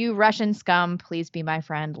 $2. You Russian scum, please be my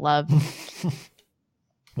friend. Love.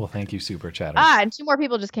 Well, thank you, Super Chatter. And 2 more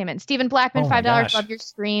people just came in. Stephen Blackman, Oh my $5. gosh. Love your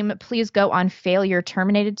stream. Please go on Failure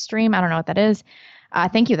Terminated stream. I don't know what that is.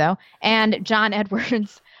 Thank you, though. And John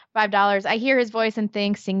Edwards, $5. I hear his voice and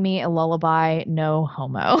think, sing me a lullaby, no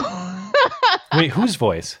homo. Wait, whose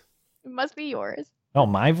voice? It must be yours. Oh,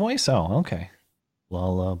 my voice? Oh, okay.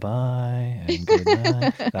 Lullaby and good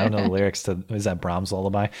night. I don't know the lyrics to, is that Brahms'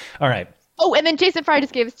 Lullaby? All right. Oh, and then Jason Fry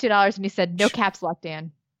just gave us $2 and he said, no caps lock,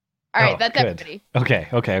 Dan. All right, that's good. everybody. Okay.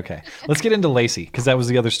 Let's get into Laci, because that was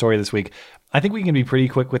the other story this week. I think we can be pretty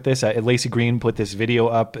quick with this. Laci Green put this video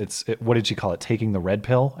up. What did she call it? Taking the red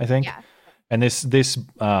pill, I think. Yeah. And this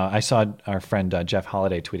I saw our friend Jeff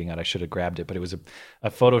Holiday tweeting out. I should have grabbed it, but it was a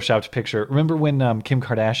photoshopped picture. Remember when Kim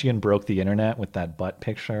Kardashian broke the internet with that butt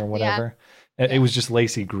picture or whatever? Yeah. It was just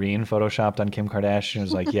Laci Green photoshopped on Kim Kardashian. It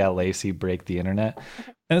was like, yeah, Laci, break the internet.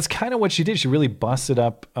 And it's kind of what she did. She really busted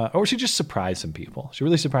up, or she just surprised some people. She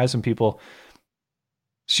really surprised some people.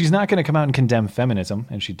 She's not going to come out and condemn feminism,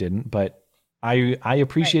 and she didn't, but I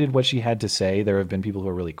appreciated what she had to say. There have been people who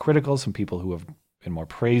are really critical, some people who have been more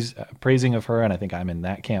praising of her, and I think I'm in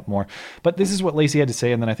that camp more. But this is what Laci had to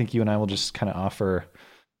say, and then I think you and I will just kind of offer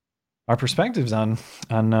our perspectives on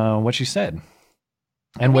what she said.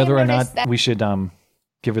 And whether or not we should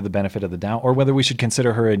give her the benefit of the doubt, or whether we should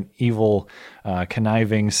consider her an evil,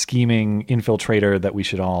 conniving, scheming infiltrator that we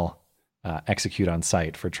should all execute on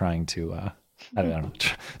sight for trying to, I don't know,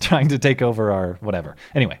 trying to take over our whatever.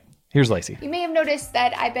 Anyway, here's Laci. You may have noticed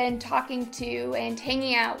that I've been talking to and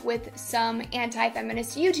hanging out with some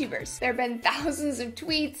anti-feminist YouTubers. There have been thousands of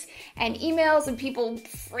tweets and emails and people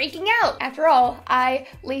freaking out. After all, I,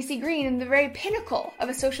 Laci Green, am the very pinnacle of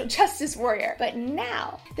a social justice warrior. But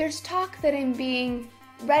now, there's talk that I'm being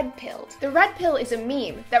red-pilled. The red pill is a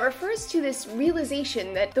meme that refers to this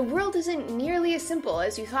realization that the world isn't nearly as simple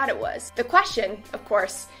as you thought it was. The question, of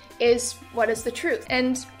course, is what is the truth?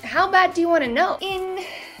 And how bad do you want to know? In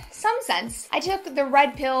some sense, I took the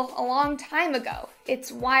red pill a long time ago.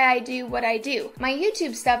 It's why I do what I do. My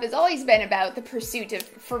YouTube stuff has always been about the pursuit of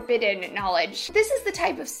forbidden knowledge. This is the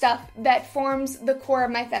type of stuff that forms the core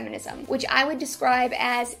of my feminism, which I would describe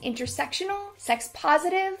as intersectional, sex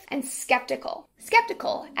positive, and skeptical.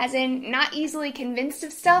 Skeptical, as in not easily convinced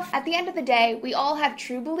of stuff. At the end of the day, we all have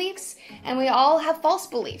true beliefs and we all have false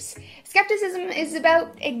beliefs. Skepticism is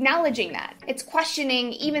about acknowledging that. It's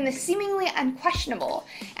questioning even the seemingly unquestionable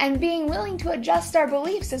and being willing to adjust our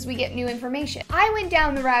beliefs as we get new information. I went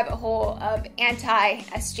down the rabbit hole of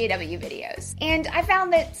anti-SJW videos, and I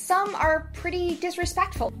found that some are pretty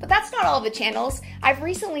disrespectful. But that's not all the channels. I've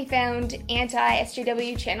recently found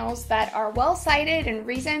anti-SJW channels that are well-cited and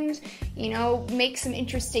reasoned, make some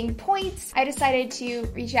interesting points. I decided to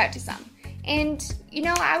reach out to some. And,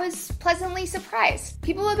 I was pleasantly surprised.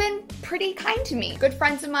 People have been pretty kind to me. Good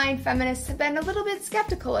friends of mine, feminists, have been a little bit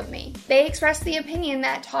skeptical of me. They expressed the opinion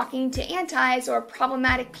that talking to antis or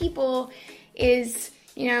problematic people is,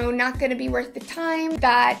 not going to be worth the time,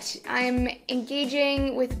 that I'm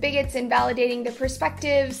engaging with bigots and validating their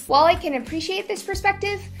perspectives. While I can appreciate this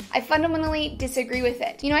perspective, I fundamentally disagree with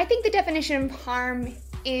it. I think the definition of harm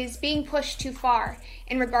is being pushed too far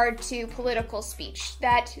in regard to political speech,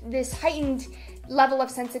 that this heightened level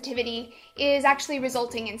of sensitivity is actually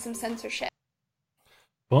resulting in some censorship.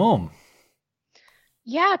 Boom.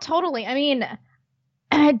 Yeah, totally. I mean,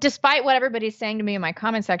 despite what everybody's saying to me in my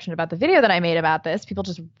comment section about the video that I made about this, people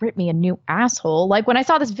just rip me a new asshole. Like when I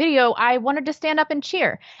saw this video, I wanted to stand up and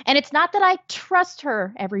cheer. And it's not that I trust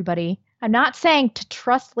her, everybody. I'm not saying to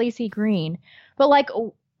trust Laci Green, but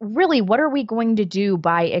really, what are we going to do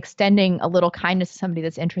by extending a little kindness to somebody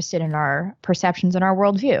that's interested in our perceptions and our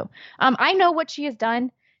worldview? I know what she has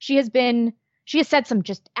done. She has said some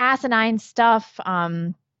just asinine stuff.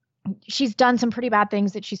 She's done some pretty bad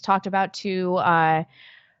things that she's talked about too.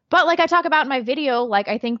 But like I talk about in my video, like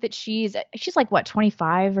I think that she's like what,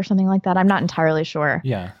 25 or something like that. I'm not entirely sure.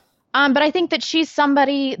 Yeah. But I think that she's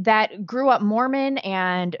somebody that grew up Mormon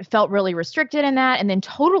and felt really restricted in that, and then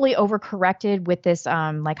totally overcorrected with this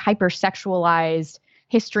like hypersexualized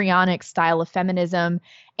histrionic style of feminism.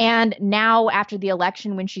 And now after the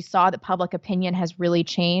election, when she saw that public opinion has really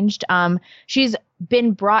changed, she's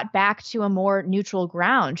been brought back to a more neutral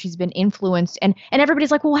ground. She's been influenced, and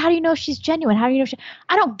everybody's like, well, how do you know if she's genuine? How do you know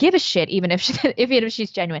I don't give a shit even if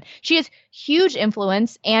she's genuine. She has huge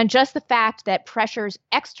influence, and just the fact that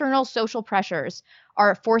external social pressures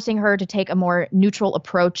are forcing her to take a more neutral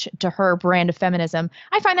approach to her brand of feminism,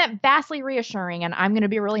 I find that vastly reassuring, and I'm going to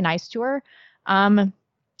be really nice to her.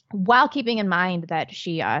 While keeping in mind that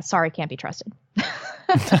she, can't be trusted.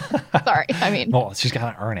 Sorry, I mean. Well, she's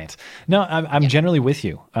got to earn it. No, I'm generally with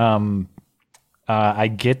you. I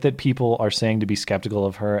get that people are saying to be skeptical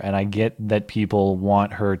of her, and I get that people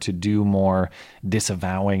want her to do more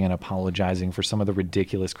disavowing and apologizing for some of the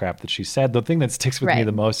ridiculous crap that she said. The thing that sticks with me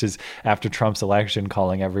the most is after Trump's election,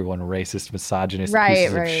 calling everyone racist, misogynist,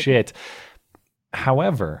 pieces of shit.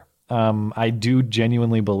 However, I do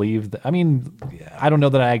genuinely believe that, I mean, I don't know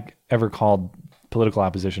that I ever called political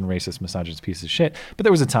opposition racist, misogynist, piece of shit, but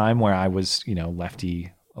there was a time where I was,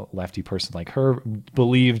 lefty person like her,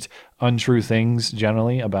 believed untrue things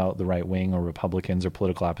generally about the right wing or Republicans or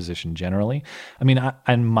political opposition generally. I mean,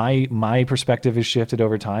 and my perspective has shifted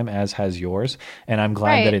over time, as has yours, and I'm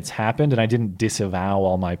glad that it's happened, and I didn't disavow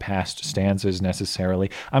all my past stances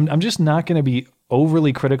necessarily. I'm just not going to be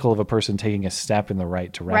overly critical of a person taking a step in the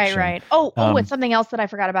right direction. Right. And something else that I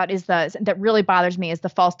forgot about is that really bothers me is the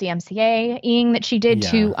false DMCA-ing that she did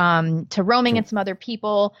to roaming and some other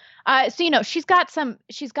people. So she's got some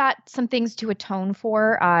things to atone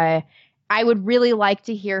for. I would really like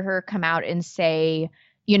to hear her come out and say,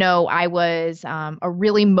 I was a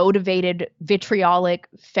really motivated, vitriolic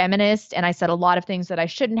feminist, and I said a lot of things that I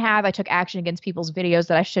shouldn't have. I took action against people's videos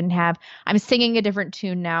that I shouldn't have. I'm singing a different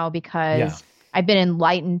tune now because I've been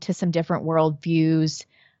enlightened to some different worldviews.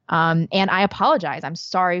 And I apologize. I'm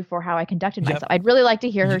sorry for how I conducted myself. I'd really like to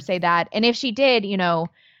hear her say that. And if she did,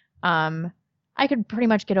 I could pretty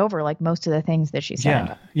much get over like most of the things that she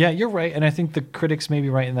said. Yeah, you're right. And I think the critics may be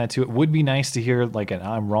right in that too. It would be nice to hear like an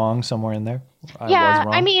I'm wrong somewhere in there.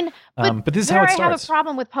 I mean, but this is how it starts. I have a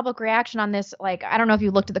problem with public reaction on this. Like, I don't know if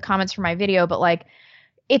you looked at the comments for my video, but like,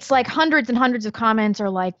 it's like hundreds and hundreds of comments are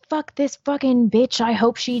like, fuck this fucking bitch. I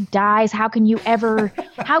hope she dies. How can you ever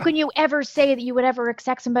say that you would ever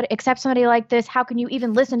accept somebody like this? How can you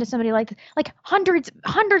even listen to somebody like this? Like hundreds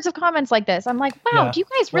of comments like this. I'm like, wow, do you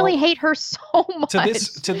guys really hate her so much?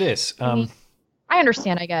 To this. I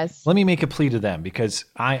understand, I guess. Let me make a plea to them, because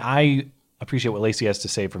I appreciate what Laci has to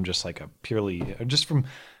say from just like just from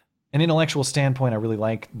an intellectual standpoint. I really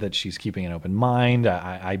like that she's keeping an open mind.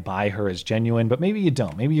 I buy her as genuine, but maybe you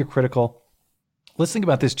don't. Maybe you're critical. Let's think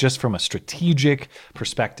about this just from a strategic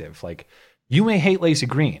perspective. Like, you may hate Laci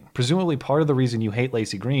Green. Presumably part of the reason you hate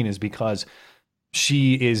Laci Green is because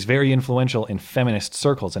she is very influential in feminist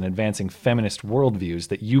circles and advancing feminist worldviews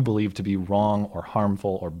that you believe to be wrong or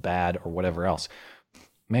harmful or bad or whatever else.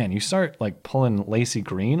 Man, you start like pulling Laci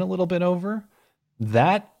Green a little bit over,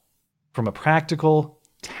 that from a practical,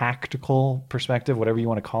 tactical perspective, whatever you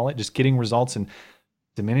want to call it, just getting results and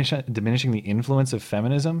diminishing the influence of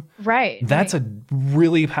feminism. Right. That's a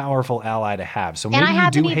really powerful ally to have. So maybe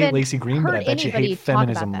you do hate Laci Green, but I bet you hate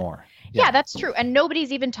feminism more. Yeah, that's true. And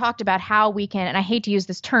nobody's even talked about how we can, and I hate to use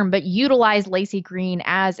this term, but utilize Laci Green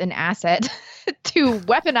as an asset to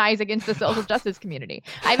weaponize against the social justice community.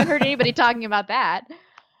 I haven't heard anybody talking about that.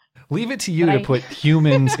 Leave it to you to put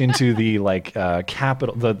humans into the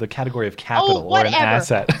capital, the category of capital or an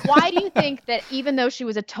asset. Why do you think that even though she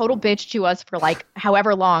was a total bitch to us for like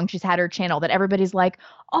however long she's had her channel, that everybody's like,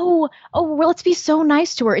 well, let's be so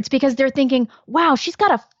nice to her? It's because they're thinking, wow, she's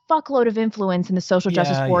got a fuckload of influence in the social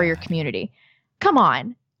justice warrior community. Come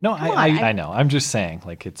on. No, I know. I'm just saying,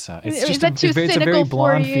 like, it's just a very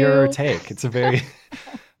blonde Führer take. It's a very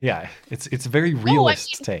yeah, it's a very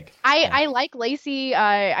realist take. I like Laci.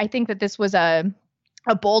 I think that this was a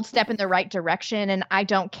bold step in the right direction, and I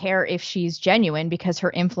don't care if she's genuine because her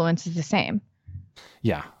influence is the same.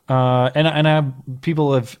 Yeah.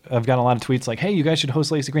 People have gotten a lot of tweets like, "Hey, you guys should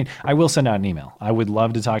host Laci Green." I will send out an email. I would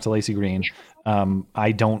love to talk to Laci Green.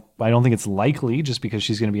 I don't think it's likely just because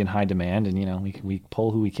she's going to be in high demand, and we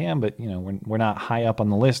pull who we can, but we're not high up on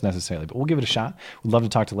the list necessarily. But we'll give it a shot. We'd love to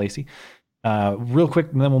talk to Laci. Real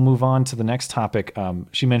quick, and then we'll move on to the next topic.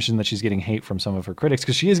 She mentioned that she's getting hate from some of her critics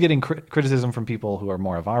because she is getting criticism from people who are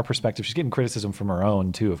more of our perspective. She's getting criticism from her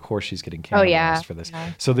own too. Of course, she's getting cannibalized for this.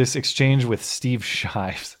 Yeah. So this exchange with Steve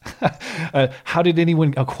Shives. How did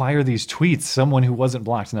anyone acquire these tweets? Someone who wasn't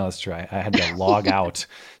blocked. No, that's true. I had to log out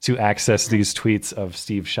to access these tweets of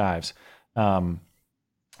Steve Shives.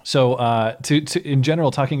 So to in general,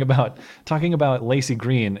 talking about Laci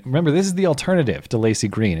Green, remember, this is the alternative to Laci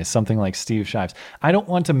Green, is something like Steve Shives. I don't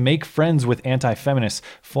want to make friends with anti-feminists.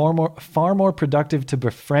 Far more productive to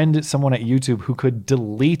befriend someone at YouTube who could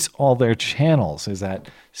delete all their channels. Is that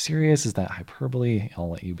serious? Is that hyperbole? I'll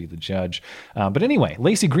let you be the judge. But anyway,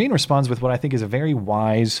 Laci Green responds with what I think is a very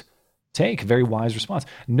wise take, very wise response.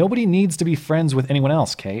 Nobody needs to be friends with anyone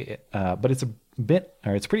else, Kay, but it's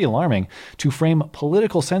it's pretty alarming to frame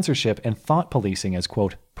political censorship and thought policing as,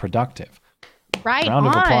 quote, productive. Right. Round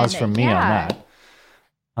of applause from me on that.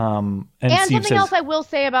 And something else I will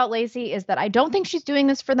say about Laci is that I don't think she's doing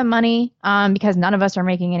this for the money, because none of us are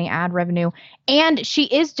making any ad revenue. And she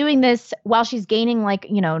is doing this while she's gaining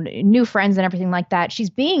new friends and everything like that. She's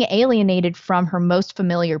being alienated from her most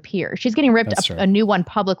familiar peers. She's getting ripped up a new one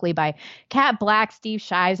publicly by Kat Black, Steve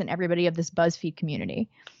Shives, and everybody of this BuzzFeed community.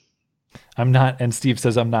 And Steve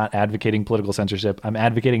says, I'm not advocating political censorship. I'm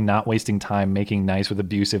advocating not wasting time making nice with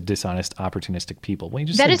abusive, dishonest, opportunistic people. Well, you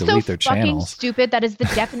just said delete their channels. That is so fucking stupid. That is the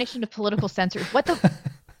definition of political censorship. What the?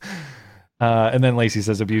 And then Laci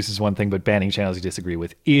says abuse is one thing, but banning channels you disagree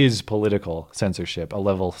with is political censorship. A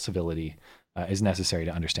level of civility is necessary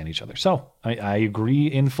to understand each other. So I agree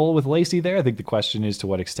in full with Laci there. I think the question is, to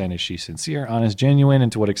what extent is she sincere, honest, genuine,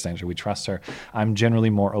 and to what extent should we trust her? I'm generally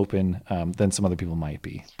more open than some other people might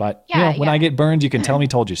be. But when I get burned, you can tell me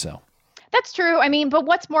told you so. That's true. I mean, but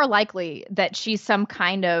what's more likely, that she's some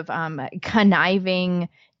kind of conniving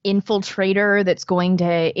infiltrator that's going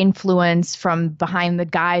to influence from behind the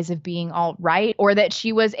guise of being alt-right, or that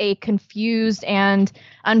she was a confused and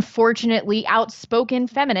unfortunately outspoken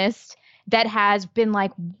feminist that has been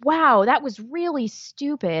like, wow, that was really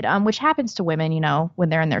stupid, which happens to women, when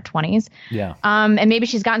they're in their 20s. Yeah. And maybe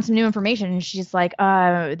she's gotten some new information and she's like,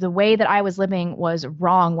 the way that I was living was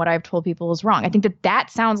wrong. What I've told people is wrong. I think that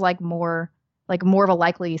sounds like more of a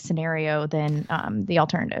likely scenario than the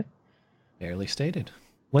alternative. Barely stated.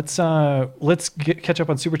 Let's catch up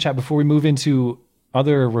on Super Chat before we move into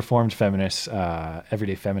other reformed feminists.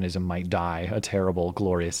 Everyday feminism might die a terrible,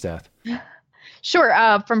 glorious death. Sure.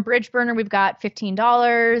 From Bridge Burner, we've got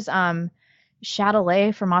 $15.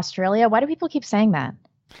 Chatelet from Australia. Why do people keep saying that?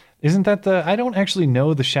 Isn't that I don't actually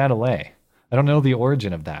know the Chatelet. I don't know the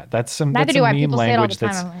origin of that. That's some meme language.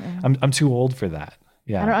 I'm too old for that.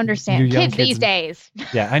 Yeah. I don't understand. Kids these days.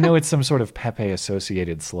 Yeah. I know it's some sort of Pepe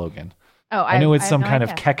associated slogan. Oh, I know it's some kind of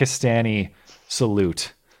Kekistani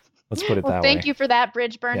salute. Let's put it that way. Thank you for that,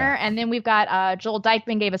 Bridge Burner. Yeah. And then we've got Joel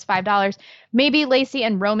Dykeman gave us $5. Maybe Laci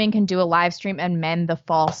and Roaming can do a live stream and mend the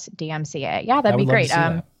false DMCA. Yeah, that'd be great.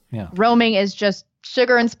 Yeah. Roaming is just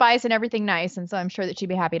sugar and spice and everything nice, and so I'm sure that she'd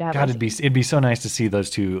be happy to have. God, it'd be so nice to see those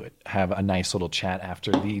two have a nice little chat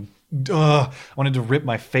after the. I wanted to rip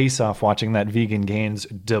my face off watching that Vegan Gains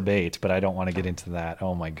debate, but I don't want to get into that.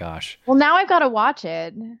 Oh my gosh. Well, now I've got to watch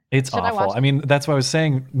it. It's awful. I mean, that's why I was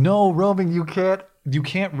saying, no, Roaming, you can't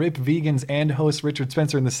rip vegans and host Richard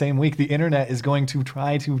Spencer in the same week. The internet is going to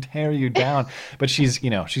try to tear you down. But she's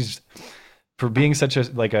for being such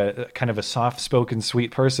a kind of a soft-spoken,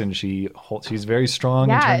 sweet person, she's very strong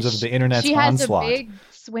in terms of the internet's onslaught. She has a big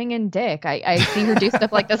swinging dick. I see her do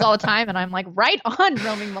stuff like this all the time, and I'm like, right on,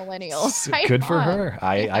 Roaming Millennials. Right Good for her.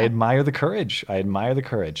 I admire the courage. Okay,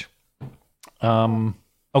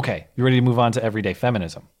 you ready to move on to everyday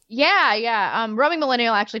feminism? Yeah. Roaming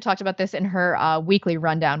Millennial actually talked about this in her weekly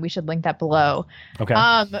rundown. We should link that below. Okay.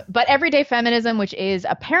 But Everyday Feminism, which is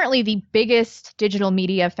apparently the biggest digital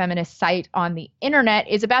media feminist site on the internet,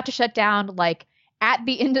 is about to shut down. Like at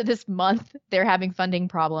the end of this month, they're having funding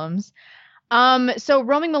problems. So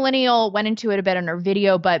Roaming Millennial went into it a bit in her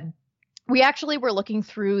video, but We actually were looking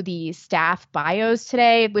through the staff bios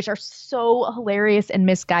today, which are so hilarious and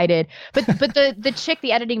misguided. But the chick,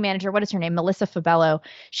 the editing manager, what is her name? Melissa Fabello.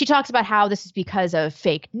 She talks about how this is because of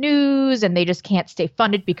fake news and they just can't stay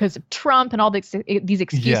funded because of Trump and all these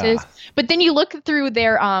excuses. Yeah. But then you look through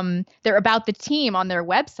their about the team on their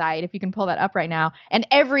website, if you can pull that up right now, and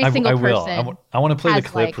every single person. I want to play the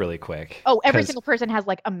clip like, really quick. Oh, every single person has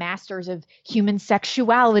like a master's of human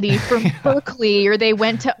sexuality from Berkeley, or they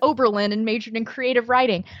went to Oberlin and majored in creative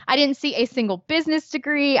writing. I didn't see a single business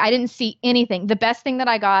degree. I didn't see anything. The best thing that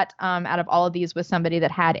I got out of all of these was somebody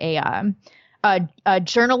that had a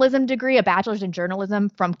journalism degree, a bachelor's in journalism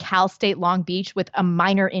from Cal State Long Beach with a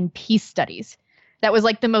minor in peace studies. That was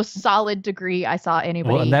like the most solid degree I saw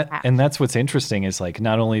anybody have. And that's what's interesting is like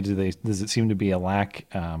not only does it seem to be a lack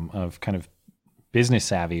of kind of business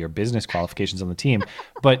savvy or business qualifications on the team,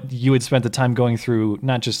 but you had spent the time going through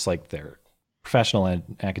not just like their professional and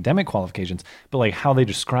academic qualifications, but like how they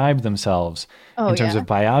describe themselves in terms of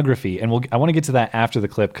biography. And I want to get to that after the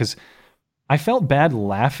clip because I felt bad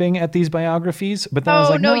laughing at these biographies, but then I was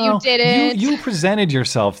like, no, you didn't. You presented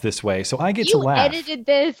yourself this way, so I get to laugh. You edited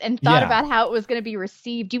this and thought about how it was going to be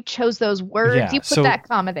received. You chose those words. Yeah, you put that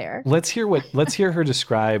comma there. Let's hear her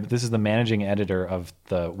describe. This is the managing editor of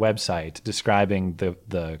the website describing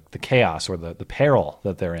the chaos or the peril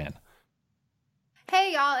that they're in.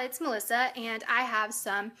 Hey y'all, it's Melissa, and I have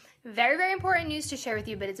some very, very important news to share with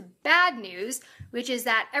you, but it's bad news, which is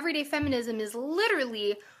that everyday feminism is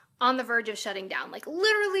literally on the verge of shutting down. Like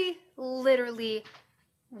literally,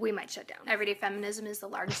 we might shut down. Everyday Feminism is the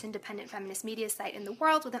largest independent feminist media site in the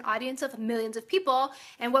world with an audience of millions of people.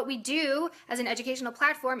 And what we do as an educational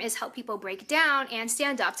platform is help people break down and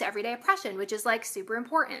stand up to everyday oppression, which is like super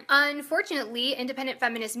important. Unfortunately, independent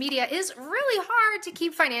feminist media is really hard to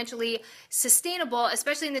keep financially sustainable,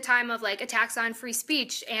 especially in the time of like attacks on free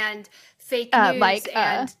speech and fake news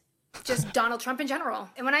and just Donald Trump in general.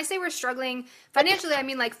 And when I say we're struggling financially, I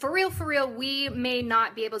mean like for real, we may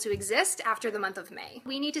not be able to exist after the month of May.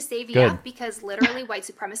 We need to save EF because literally white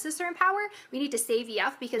supremacists are in power. We need to save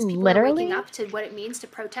EF because people are waking up to what it means to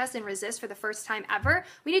protest and resist for the first time ever.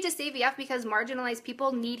 We need to save EF because marginalized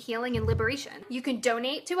people need healing and liberation. You can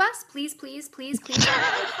donate to us, please,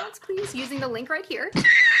 using the link right here.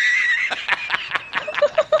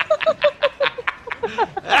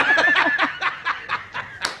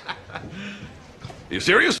 Are you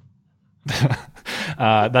serious?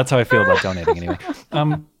 That's how I feel about donating anyway.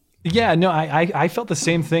 Yeah, no, I felt the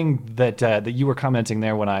same thing that you were commenting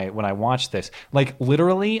there when I watched this. Like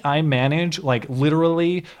literally, I manage like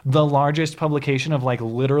literally the largest publication of like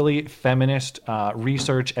literally feminist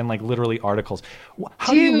research and like literally articles.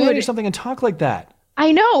 How do you manage something and talk like that?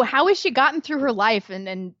 I know. How has she gotten through her life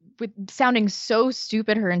and with sounding so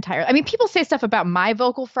stupid her entire? I mean, people say stuff about my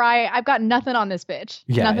vocal fry. I've got nothing on this bitch.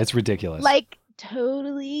 Yeah, nothing. It's ridiculous. Like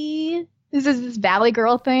totally. This is this Valley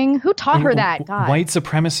Girl thing. Who taught her that? God. White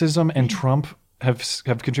supremacism and Trump have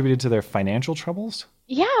contributed to their financial troubles?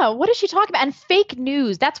 Yeah. What is she talking about? And fake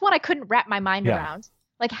news. That's what I couldn't wrap my mind around.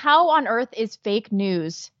 Like, how on earth is fake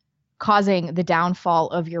news causing the downfall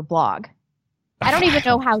of your blog? I don't even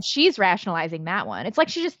know how she's rationalizing that one. It's like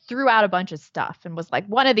she just threw out a bunch of stuff and was like,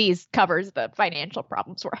 one of these covers the financial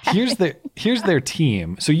problems we're having. Here's their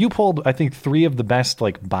team. So you pulled, I think, 3 of the best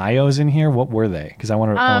like bios in here. What were they? Because I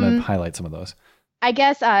want to highlight some of those. I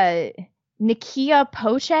guess Nikia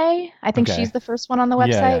Poche. I think she's the first one on the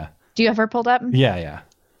website. Yeah. Do you have her pulled up? Yeah.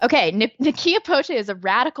 Okay, Nikia Poche is a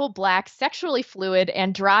radical, black, sexually fluid,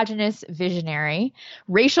 androgynous visionary,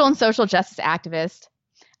 racial and social justice activist,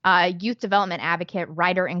 youth development advocate,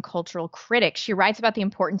 writer, and cultural critic. She writes about the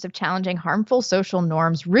importance of challenging harmful social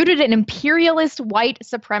norms rooted in imperialist, white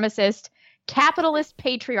supremacist, capitalist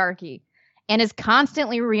patriarchy, and is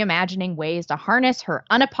constantly reimagining ways to harness her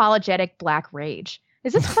unapologetic black rage.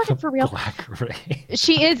 Is this fucking for real? Black rage.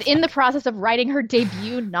 She is in the process of writing her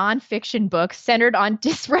debut nonfiction book centered on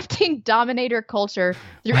disrupting dominator culture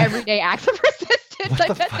through everyday acts of resistance. I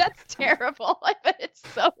bet that's terrible. I bet it's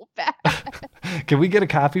so bad. Can we get a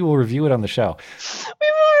copy? We'll review it on the show. We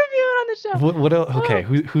will review it on the show. What else? Okay,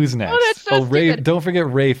 who's next? That's so Ray. stupid. Don't forget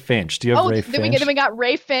Ray Finch. Do you have Ray Finch? Then we got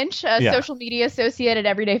Ray Finch, social media associate at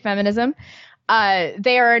Everyday Feminism.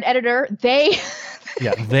 They are an editor.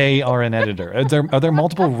 Yeah, they are an editor. Are there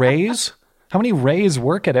multiple Rays? How many Rays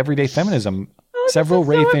work at Everyday Feminism? Several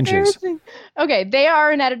Ray Finches. Okay, they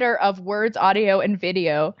are an editor of Words, Audio, and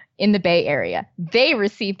Video in the Bay Area. They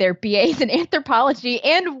received their BAs in Anthropology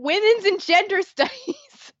and Women's and Gender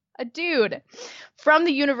Studies. A dude from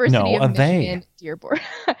the University of Michigan, Dearborn.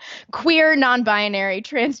 Queer, non-binary,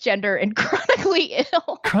 transgender, and chronically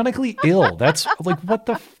ill. Chronically ill? That's like, what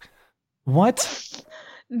the... What?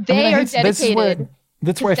 They are dedicated.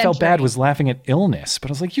 That's where I felt bad, was laughing at illness. But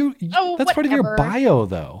I was like, that's part of your bio,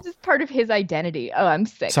 though. This is part of his identity. Oh, I'm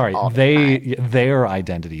sick. Sorry, their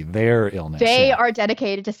identity, their illness. They are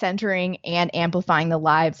dedicated to centering and amplifying the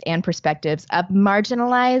lives and perspectives of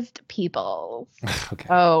marginalized people. Okay.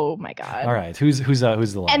 Oh my God. All right. Who's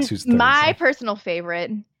the last? And Who's third? my personal favorite,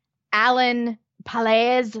 Alan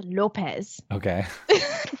Palez Lopez. Okay. I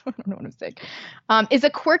don't know what I'm saying. Is a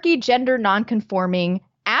quirky, gender nonconforming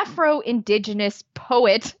Afro-Indigenous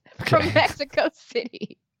poet from Mexico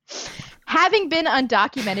City. Having been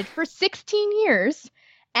undocumented for 16 years,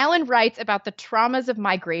 Alan writes about the traumas of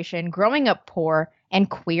migration, growing up poor,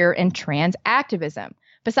 and queer and trans activism.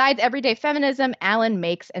 Besides everyday feminism, Alan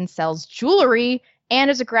makes and sells jewelry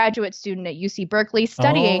and is a graduate student at UC Berkeley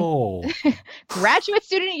studying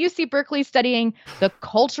the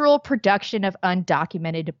cultural production of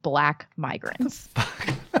undocumented Black migrants.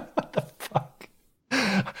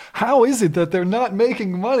 How is it that they're not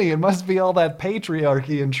making money? It must be all that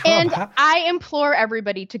patriarchy and Trump. And I implore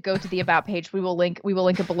everybody to go to the About page. We will link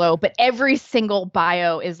it below. But every single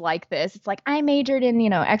bio is like this. It's like, I majored in,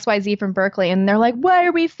 XYZ from Berkeley. And they're like, why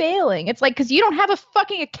are we failing? It's like, because you don't have a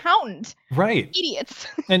fucking accountant. Right. Idiots.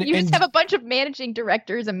 You just have a bunch of managing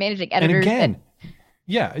directors and managing editors. And again,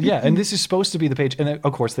 yeah. And this is supposed to be the page. And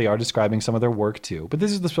of course, they are describing some of their work too. But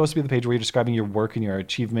this is supposed to be the page where you're describing your work and your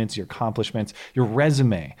achievements, your accomplishments, your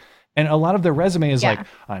resume. And a lot of their resume is like,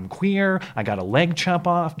 I'm queer, I got a leg chopped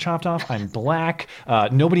off, I'm Black,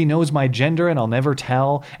 nobody knows my gender and I'll never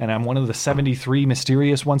tell, and I'm one of the 73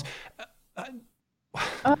 mysterious ones.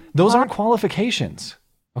 Those aren't qualifications.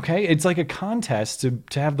 Okay, it's like a contest to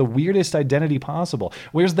have the weirdest identity possible.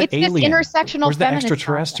 Where's the alien? This intersectional Where's the feminist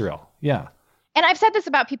extraterrestrial? concept. Yeah. And I've said this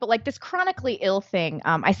about people, like this chronically ill thing.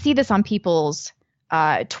 I see this on people's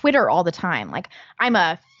Twitter all the time. Like, I'm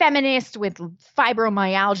a feminist with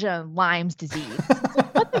fibromyalgia and Lyme's disease.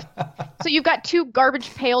 So you've got two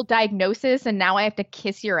garbage pail diagnoses, and now I have to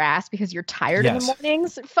kiss your ass because you're tired in the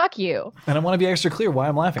mornings? Fuck you. And I want to be extra clear why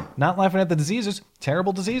I'm laughing. Not laughing at the diseases,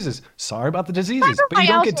 terrible diseases. Sorry about the diseases. But you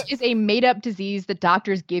don't get is a made-up disease that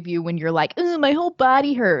doctors give you when you're like, oh, my whole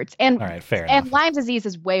body hurts. And, all right, fair and enough. Lyme's disease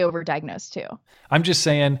is way overdiagnosed too. I'm just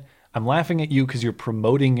saying, I'm laughing at you because you're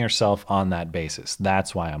promoting yourself on that basis.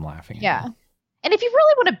 That's why I'm laughing at you. And if you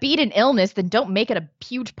really want to beat an illness, then don't make it a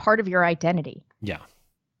huge part of your identity. Yeah.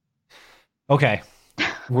 Okay.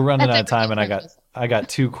 We're running out of time, and I got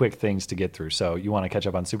two quick things to get through. So you want to catch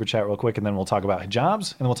up on Super Chat real quick, and then we'll talk about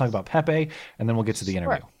hijabs, and then we'll talk about Pepe, and then we'll get to the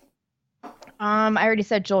interview. I already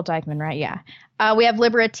said Joel Dykman, right? Yeah. We have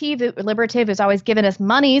Liberative. Liberative has always given us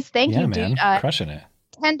monies. Thank you, man. dude. Crushing it.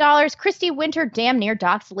 $10. Christy Winter damn near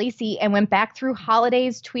doxed Laci and went back through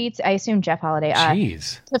Holiday's tweets. I assume Jeff Holiday.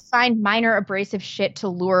 Jeez. To find minor abrasive shit to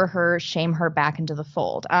lure her, shame her back into the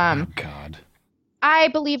fold. Oh God. I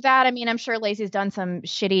believe that. I mean, I'm sure Laci's done some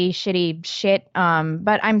shitty shit.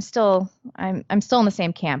 But I'm still in the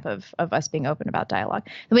same camp of us being open about dialogue.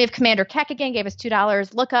 Then we have Commander Keck again, gave us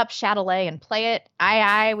 $2. Look up Chatelet and play it.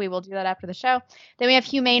 Aye, we will do that after the show. Then we have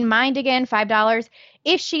Humane Mind again, $5.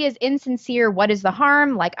 If she is insincere, what is the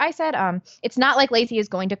harm? Like I said, it's not like Laci is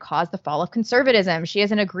going to cause the fall of conservatism. She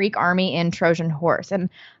isn't a Greek army in Trojan horse.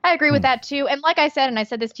 And I agree with that too. And like I said, and I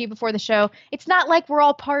said this to you before the show, it's not like we're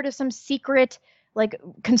all part of some secret like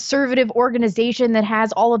conservative organization that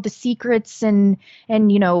has all of the secrets and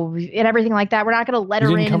everything like that. We're not going to let her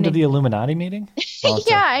in. You didn't come to the Illuminati meeting? What's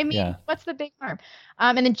the big harm?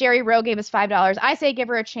 And then Jerry Rowe gave us $5. I say give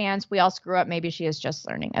her a chance. We all screw up. Maybe she is just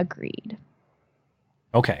learning. Agreed.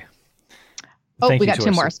 Okay. We got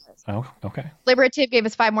two more. Oh, okay. Liberative gave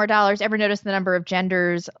us $5 more. Ever notice the number of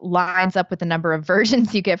genders lines up with the number of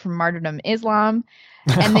versions you get from martyrdom Islam?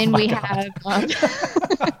 And then we have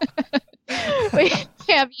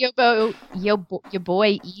your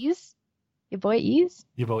boy Ease. Your boy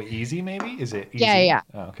Easy, maybe? Is it Easy? Yeah.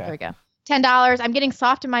 Oh, okay. There we go. $10. I'm getting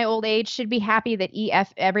soft in my old age. Should be happy that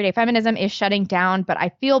Everyday Feminism is shutting down, but I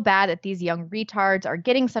feel bad that these young retards are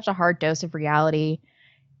getting such a hard dose of reality.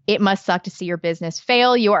 It must suck to see your business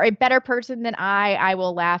fail. You are a better person than I. I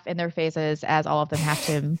will laugh in their faces as all of them have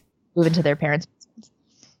to move into their parents' business.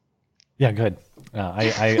 Yeah, good.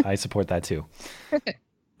 I support that too.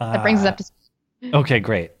 That brings us up to. Okay,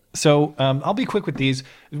 great. So I'll be quick with these.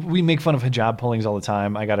 We make fun of hijab pullings all the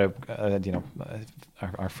time. I got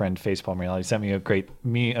our friend Facepalm Reality sent me a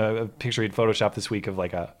picture he'd photoshopped this week of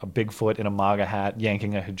like a Bigfoot in a MAGA hat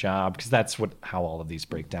yanking a hijab, because that's how all of these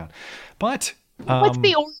break down. But What's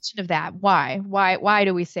the origin of that? Why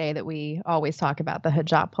do we say that we always talk about the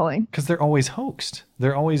hijab pulling? Because they're always hoaxed.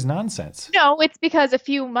 They're always nonsense. No, it's because a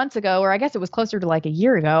few months ago, or I guess it was closer to like a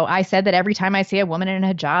year ago, I said that every time I see a woman in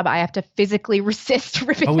a hijab, I have to physically resist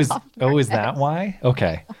ripping off. Is that why?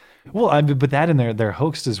 Okay. Well, but that and they're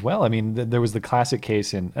hoaxed as well. I mean, there was the classic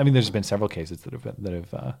case there's been several cases that have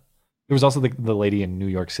there was also the lady in New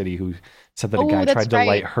York City who said that a guy tried to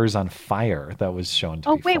light hers on fire. That was shown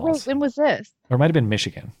to be false. Wait, when was this? Or it might have been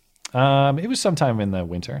Michigan. It was sometime in the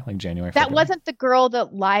winter, like January. That February. wasn't the girl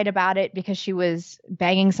that lied about it because she was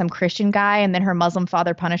banging some Christian guy and then her Muslim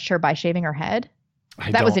father punished her by shaving her head?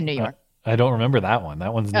 That was in New York. I don't remember that one.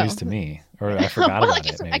 That one's news to me, or I forgot about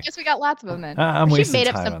it. I guess we got lots of them then. I'm wasting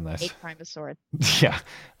time on this. Hate crime of sword. Yeah.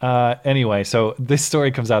 Anyway, so this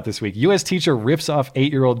story comes out this week. U.S. teacher rips off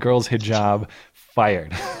 8-year-old girl's hijab,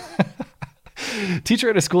 fired. Teacher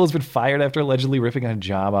at a school has been fired after allegedly ripping a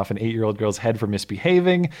hijab off an 8-year-old girl's head for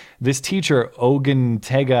misbehaving. This teacher,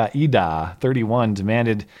 Ogentega Ida, 31,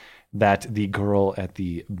 demanded that the girl at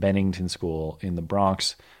the Bennington School in the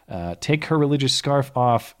Bronx take her religious scarf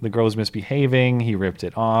off. The girl was misbehaving. He ripped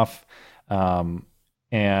it off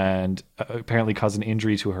and apparently caused an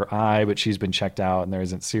injury to her eye, but she's been checked out and there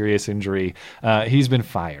isn't serious injury. He's been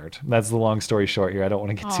fired. That's the long story short here. I don't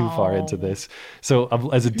want to get too far into this. So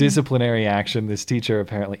as a disciplinary action, this teacher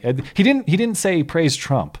apparently, he didn't say praise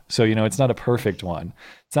Trump. So, it's not a perfect one.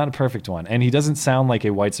 It's not a perfect one. And he doesn't sound like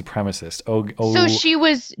a white supremacist. So she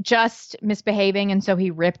was just misbehaving, and so he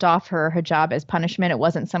ripped off her hijab as punishment. It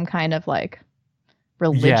wasn't some kind of like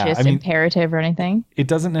religious imperative or anything. It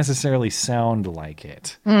doesn't necessarily sound like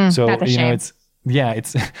it. So, that's a shame.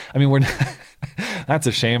 We're that's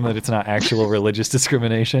a shame that it's not actual religious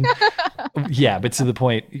discrimination. Yeah, but to the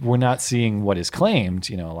point, we're not seeing what is claimed,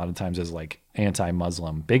 a lot of times as like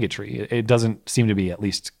anti-Muslim bigotry. It doesn't seem to be at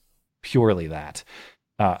least purely that.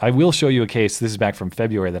 I will show you a case, this is back from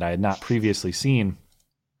February, that I had not previously seen,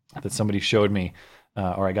 that somebody showed me,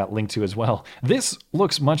 or I got linked to as well. This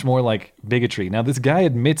looks much more like bigotry. Now, this guy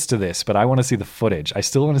admits to this, but I want to see the footage. I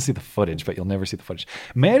still want to see the footage, but you'll never see the footage.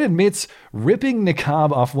 Man admits ripping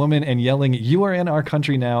niqab off woman and yelling, "You are in our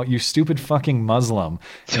country now, you stupid fucking Muslim,"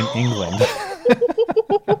 in England.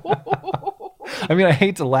 I mean, I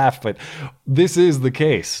hate to laugh, but this is the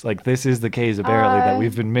case. Like, this is the case, apparently, that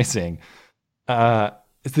we've been missing.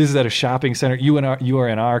 This is at a shopping center. You are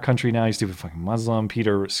in our country now, you stupid fucking Muslim.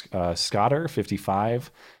 Peter Scotter,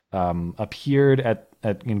 55, appeared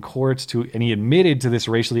in court and he admitted to this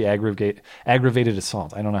racially aggravated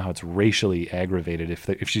assault. I don't know how it's racially aggravated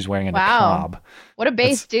if she's wearing a niqab. What a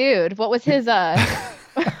base dude. What was his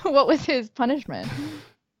what was his punishment?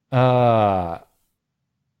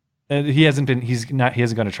 He hasn't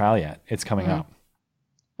gone to trial yet. It's coming up.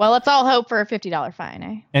 Well, let's all hope for a $50 fine,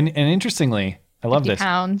 eh? And interestingly, I love this.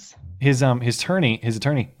 £50. His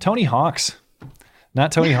attorney, Tony Hawks,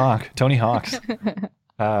 not Tony Hawk, Tony Hawks.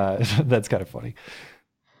 That's kind of funny.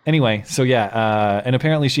 Anyway, so yeah, and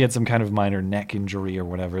apparently she had some kind of minor neck injury or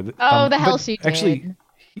whatever. The hell she did. Actually,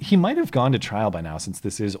 he might have gone to trial by now since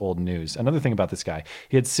this is old news. Another thing about this guy,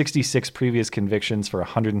 he had 66 previous convictions for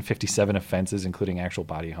 157 offenses, including actual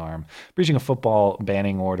body harm, breaching a football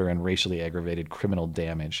banning order, and racially aggravated criminal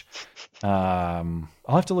damage. I'll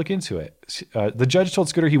have to look into it. The judge told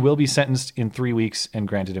Scooter he will be sentenced in 3 weeks and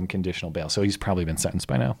granted him conditional bail. So he's probably been sentenced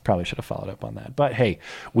by now. Probably should have followed up on that. But hey,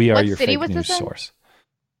 we are your fake news source.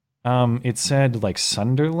 It said like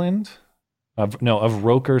Sunderland. Of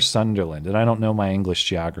Roker, Sunderland. And I don't know my English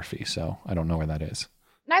geography, so I don't know where that is.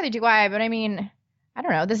 Neither do I, but I mean, I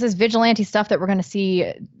don't know. This is vigilante stuff that we're going to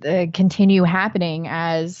see continue happening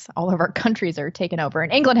as all of our countries are taken over.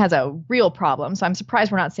 And England has a real problem, so I'm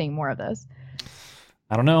surprised we're not seeing more of this.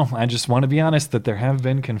 I don't know. I just want to be honest that there have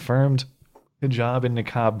been confirmed hijab and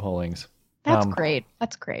niqab pullings. That's great.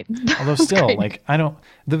 That's great. Although still, great. Like, I don't.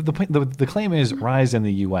 The claim is rise in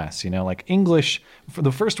the U.S. Like English.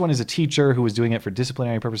 The first one is a teacher who was doing it for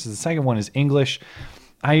disciplinary purposes. The second one is English.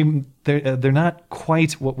 They're not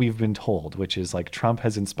quite what we've been told, which is like Trump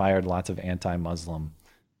has inspired lots of anti-Muslim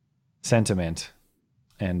sentiment,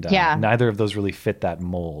 and neither of those really fit that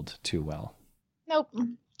mold too well. Nope,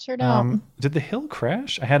 sure don't. Did the Hill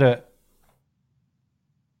crash? I had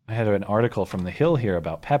an article from The Hill here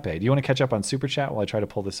about Pepe. Do you want to catch up on Super Chat while I try to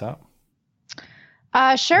pull this up?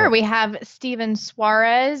 Sure. We have Steven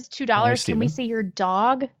Suarez, $2. Can we see your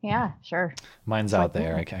dog? Yeah, sure. Mine's out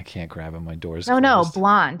there. I can't grab him. My door's closed. No,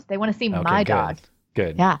 blonde. They want to see my dog.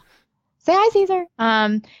 Good. Yeah. Say hi, Caesar.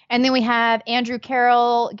 And then we have Andrew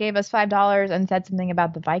Carroll gave us $5 and said something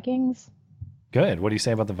about the Vikings. Good. What do you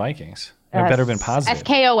say about the Vikings? I better have been positive.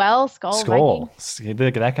 SKOL, Skull.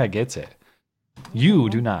 Vikings. That guy gets it. You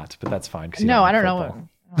do not, but that's fine. 'Cause you No, like I don't know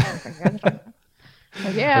football.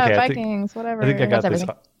 Like, yeah, Okay, Vikings, whatever. I think I got That's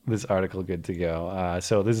everything. this article good to go.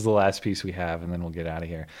 So this is the last piece we have, and then we'll get out of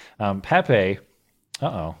here. Pepe.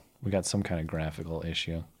 We got some kind of graphical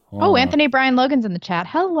issue. Oh, Anthony Brian Logan's in the chat.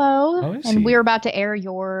 Hello. Oh, is and he? we're about to air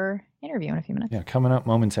your interview in a few minutes. Yeah, coming up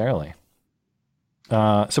momentarily.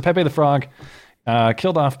 So Pepe the Frog,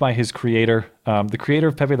 killed off by his creator. The creator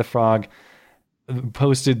of Pepe the Frog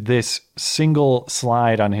posted this single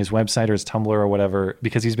slide on his website or his Tumblr or whatever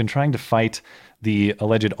because he's been trying to fight the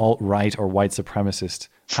alleged alt-right or white supremacist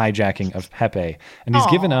hijacking of Pepe. And he's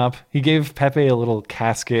given up. He gave Pepe a little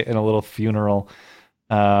casket and a little funeral.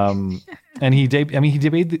 And he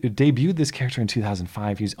debuted this character in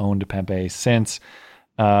 2005. He's owned Pepe since.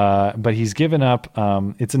 But he's given up.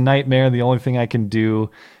 It's a nightmare. The only thing I can do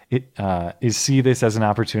is see this as an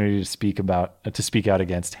opportunity to speak out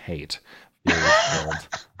against hate. Old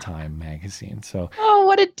Time magazine. So, oh,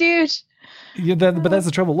 what a douche! Yeah, but that's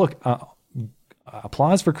the trouble. Look,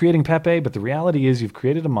 applause for creating Pepe, but the reality is you've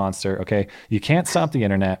created a monster. Okay, you can't stop the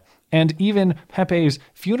internet, and even Pepe's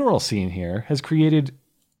funeral scene here has created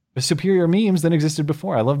superior memes than existed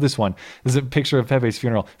before. I love this one. This is a picture of Pepe's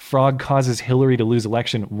funeral. Frog causes Hillary to lose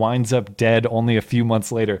election, winds up dead only a few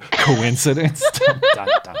months later. Coincidence? Dun, dun,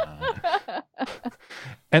 dun.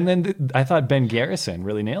 And then I thought Ben Garrison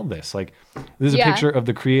really nailed this. Like, this is a picture of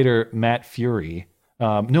the creator, Matt Fury.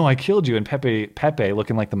 No, I killed you. And Pepe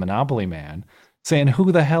looking like the Monopoly man saying,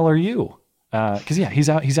 who the hell are you? Because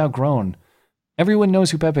he's outgrown. Everyone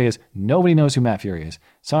knows who Pepe is. Nobody knows who Matt Fury is.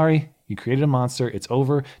 Sorry, you created a monster. It's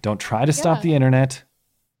over. Don't try to stop the internet.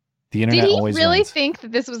 The internet always Did he really wins. think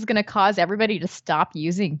that this was going to cause everybody to stop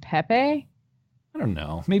using Pepe? I don't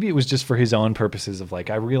know. Maybe it was just for his own purposes of like,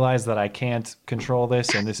 I realize that I can't control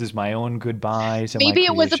this and this is my own goodbye to Maybe my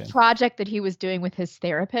it was a creation. project that he was doing with his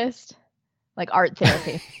therapist, like art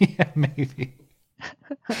therapy. Yeah, maybe.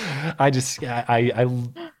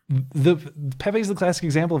 Pepe's the classic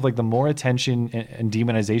example of like the more attention and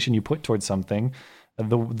demonization you put towards something,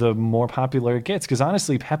 the more popular it gets. Because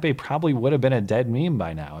honestly, Pepe probably would have been a dead meme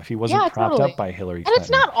by now if he wasn't propped up by Hillary Clinton. And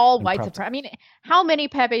it's not all and white propped- supremacy. I mean, how many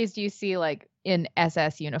Pepes do you see like in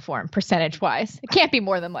SS uniform percentage wise? It can't be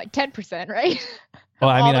more than like 10%, right?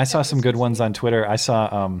 Well, I mean, I saw some good ones on Twitter. I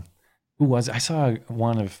saw I saw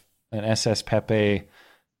one of an SS Pepe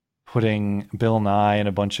putting Bill Nye and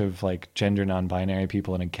a bunch of like gender non-binary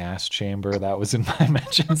people in a gas chamber. That was in my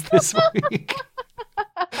mentions this week.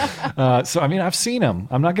 So I mean, I've seen them.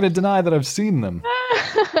 I'm not going to deny that I've seen them.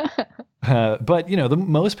 But you know, the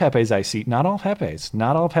most Pepes I see, not all Pepes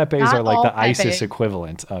are like the ISIS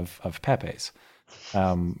equivalent of Pepes.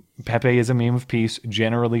 Pepe is a meme of peace,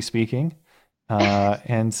 generally speaking.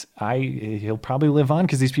 And he'll probably live on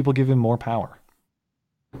because these people give him more power.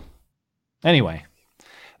 Anyway,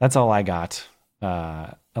 that's all I got.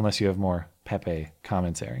 Unless you have more Pepe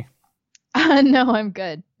commentary. No, I'm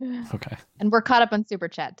good. Okay. And we're caught up on Super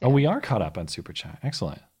Chat too. Oh, we are caught up on Super Chat.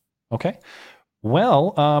 Excellent. Okay.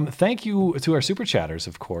 Well, thank you to our Super Chatters,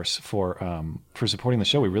 of course, for supporting the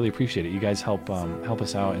show. We really appreciate it. You guys help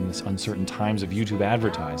us out in this uncertain times of YouTube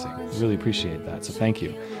advertising. Really appreciate that. So thank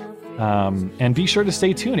you. And be sure to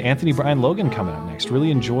stay tuned. Anthony Brian Logan coming up next. Really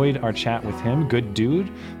enjoyed our chat with him. Good dude.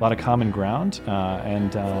 A lot of common ground.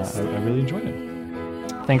 And I really enjoyed it.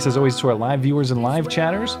 Thanks as always to our live viewers and live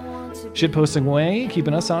chatters. Shitposting away,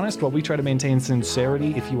 keeping us honest while we try to maintain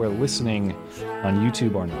sincerity. If you are listening on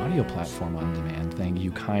YouTube or an audio platform on demand, thank you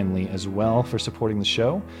kindly as well for supporting the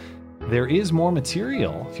show. There is more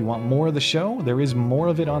material. If you want more of the show, there is more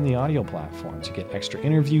of it on the audio platforms. You get extra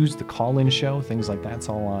interviews, the call-in show, things like that. It's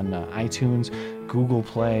all on iTunes, Google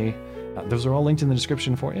Play. Those are all linked in the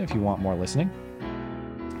description for you if you want more listening.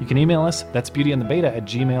 You can email us. That's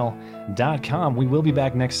beautyandthebeta@gmail.com. We will be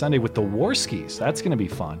back next Sunday with the Warskis. That's going to be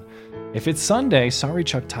fun. If it's Sunday, sorry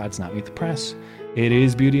Chuck Todd's not Meet the Press. It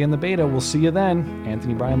is Beauty and the Beta. We'll see you then.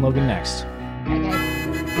 Anthony Brian Logan next. Bye, guys.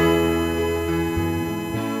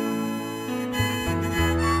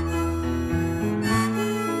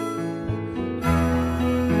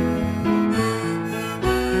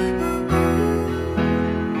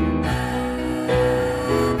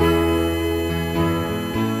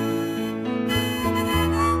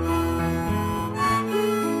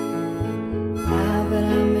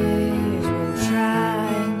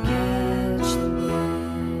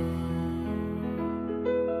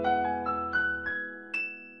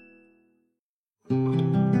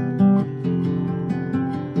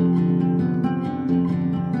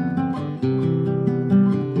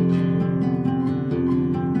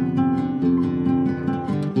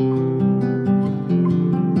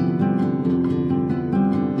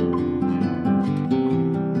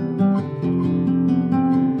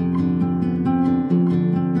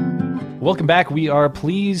 Welcome back. We are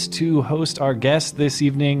pleased to host our guest this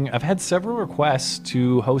evening. I've had several requests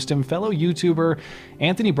to host him, fellow YouTuber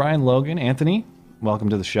Anthony Brian Logan. Anthony, welcome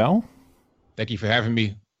to the show. Thank you for having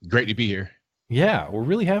me. Great to be here. Yeah, we're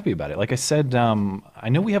really happy about it. Like I said, I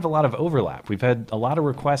know we have a lot of overlap. We've had a lot of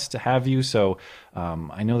requests to have you, so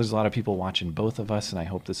I know there's a lot of people watching both of us, and I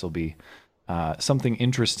hope this will be something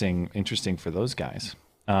interesting for those guys.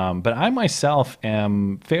 But I myself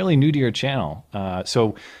am fairly new to your channel,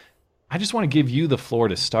 so I just want to give you the floor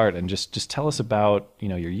to start and just tell us about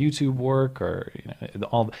your YouTube work, or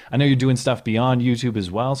I know you're doing stuff beyond YouTube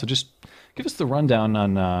as well. So just give us the rundown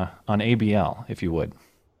on ABL, if you would.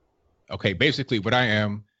 Okay, basically what I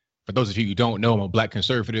am, for those of you who don't know, I'm a black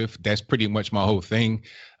conservative. That's pretty much my whole thing.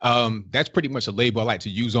 That's pretty much a label I like to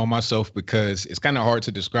use on myself because it's kind of hard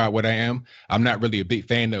to describe what I am. I'm not really a big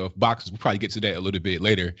fan of boxes. We'll probably get to that a little bit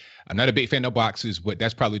later. I'm not a big fan of boxes, but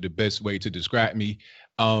that's probably the best way to describe me.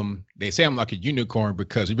 They say I'm like a unicorn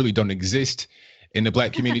because we really don't exist in the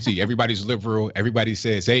black community. Everybody's liberal. Everybody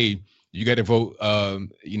says, hey, you got to vote,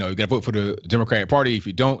 you got to vote for the Democratic Party. If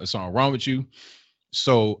you don't, it's something wrong with you.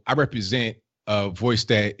 So I represent a voice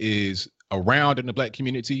that is around in the black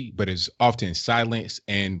community, but is often silenced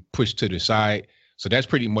and pushed to the side. So that's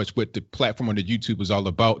pretty much what the platform on the YouTube is all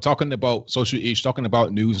about. Talking about social issues, talking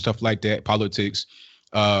about news and stuff like that, politics,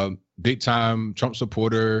 big time Trump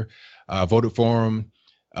supporter, voted for him.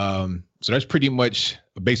 So that's pretty much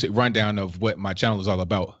a basic rundown of what my channel is all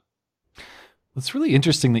about. It's really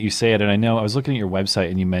interesting that you say it. And I know I was looking at your website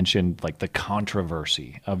and you mentioned like the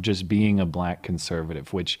controversy of just being a black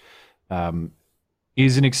conservative, which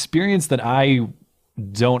is an experience that I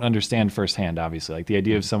don't understand firsthand, obviously. Like the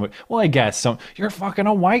idea of someone, well, I guess you're fucking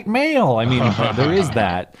a white male. I mean, there is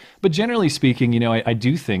that. But generally speaking, I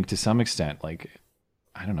do think to some extent, like,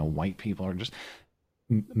 I don't know, white people are just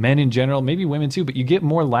men in general, maybe women too, but you get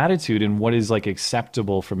more latitude in what is like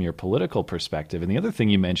acceptable from your political perspective. And the other thing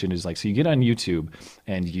you mentioned is like, so you get on YouTube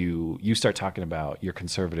and you start talking about your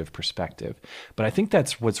conservative perspective. But I think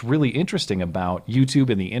that's what's really interesting about YouTube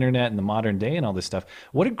and the internet and the modern day and all this stuff.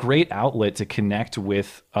 What a great outlet to connect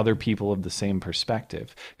with other people of the same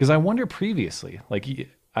perspective. Because I wonder previously, like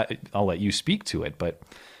I'll let you speak to it, but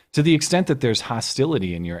to the extent that there's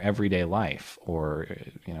hostility in your everyday life, or,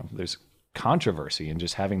 there's controversy and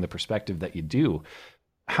just having the perspective that you do,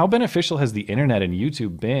 how beneficial has the internet and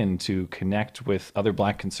YouTube been to connect with other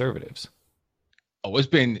black conservatives? Oh, it's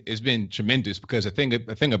been tremendous, because the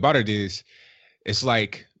thing about it is, it's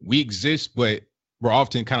like we exist, but we're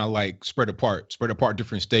often kind of like spread apart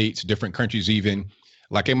different states, different countries even.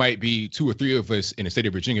 Like it might be 2 or 3 of us in the state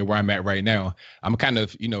of Virginia where I'm at right now. I'm kind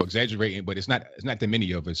of, exaggerating, but it's not that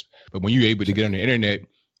many of us. But when you're able to get on the internet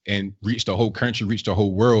and reach the whole country, reach the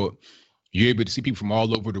whole world, you're able to see people from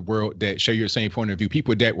all over the world that share your same point of view.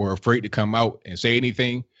 People that were afraid to come out and say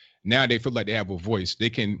anything, now they feel like they have a voice. They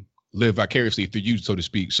can live vicariously through you, so to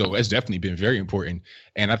speak. So it's definitely been very important.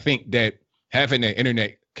 And I think that having an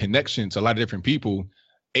internet connection to a lot of different people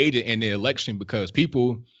aided in the election, because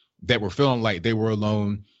people that were feeling like they were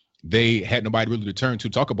alone, they had nobody really to turn to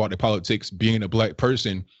talk about their politics. Being a black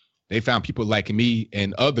person, they found people like me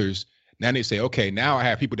and others. Now they say, okay, now I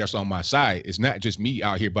have people that's on my side. It's not just me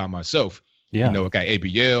out here by myself. Yeah. I got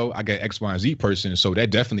ABL, I got X, Y, and Z person. So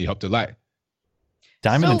that definitely helped a lot.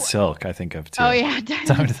 Diamond and Silk, I think of too. Oh yeah,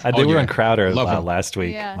 they were on Crowder last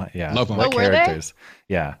week. Yeah. Love them. What characters?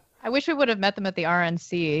 Yeah. I wish we would have met them at the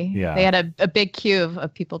RNC. Yeah. They had a big queue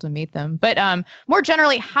of people to meet them. But more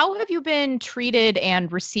generally, how have you been treated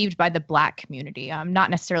and received by the black community?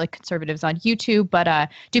 Not necessarily conservatives on YouTube,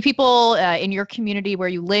 but do people in your community where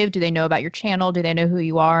you live, do they know about your channel? Do they know who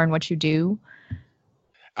you are and what you do?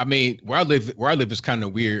 I mean, where I live is kind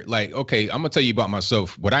of weird. Like, okay, I'm gonna tell you about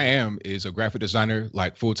myself. What I am is a graphic designer,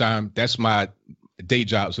 like full time. That's my day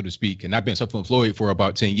job, so to speak. And I've been self-employed for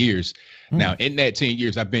about 10 years. Now, in that 10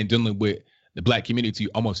 years, I've been dealing with the black community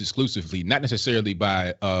almost exclusively, not necessarily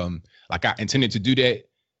by like I intended to do that.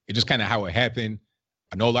 It's just kind of how it happened.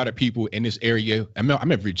 I know a lot of people in this area. I'm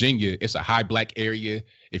in Virginia. It's a high black area.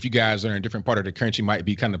 If you guys are in a different part of the country, might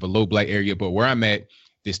be kind of a low black area. But where I'm at,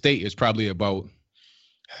 the state is probably about,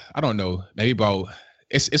 I don't know, maybe about,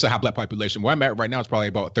 it's a high black population. Where I'm at right now is probably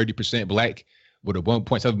about 30% black, with a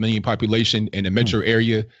 1.7 million population in the metro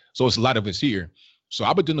area. So it's a lot of us here. So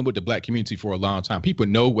I've been dealing with the black community for a long time. People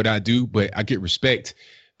know what I do, but I get respect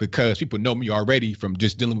because people know me already from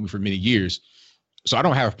just dealing with me for many years. So I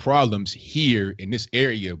don't have problems here in this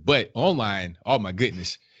area, but online, oh my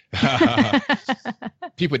goodness.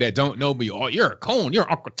 people that don't know me, oh, you're a coon, you're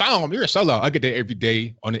Uncle Tom, you're a sellout. I get that every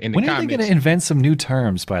day in the When comments. are they going to invent some new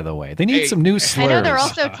terms, by the way? They need some new slurs. I know they're all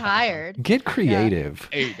so tired. Get creative.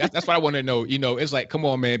 Hey, that's what I want to know. You know, it's like, come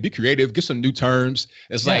on, man, be creative, get some new terms.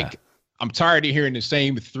 It's like, I'm tired of hearing the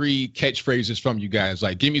same 3 catchphrases from you guys.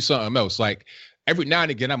 Like, give me something else. Like, every now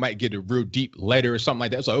and again, I might get a real deep letter or something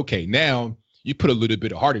like that. It's like, okay, now you put a little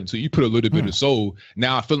bit of heart into it. You put a little bit of soul.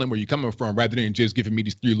 Now I'm feeling where you're coming from rather than just giving me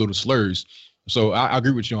these 3 little slurs. So I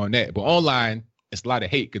agree with you on that. But online, it's a lot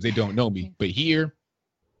of hate because they don't know me. But here,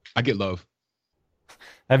 I get love.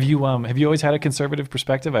 Have you always had a conservative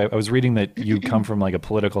perspective? I was reading that you come from like a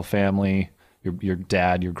political family. Your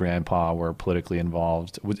dad, your grandpa were politically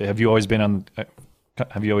involved. Have you always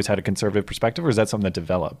had a conservative perspective, or is that something that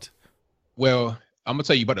developed? Well, I'm gonna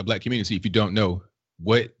tell you about the Black community if you don't know.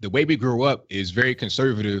 The way we grew up is very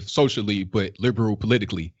conservative socially, but liberal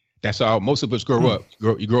politically. That's how most of us grow up.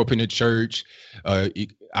 You grow up in the church.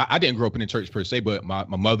 I didn't grow up in the church per se, but my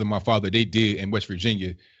mother and my father, they did in West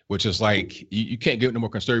Virginia, which is like, you can't get no more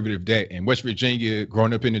conservative than that. In West Virginia,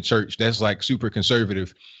 growing up in the church, that's like super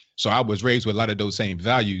conservative. So I was raised with a lot of those same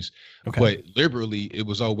values. But liberally, it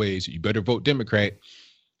was always, you better vote Democrat.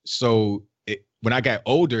 So when I got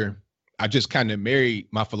older, I just kind of married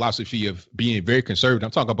my philosophy of being very conservative.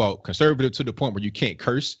 I'm talking about conservative to the point where you can't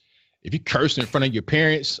curse. If you curse in front of your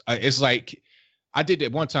parents, it's like, I did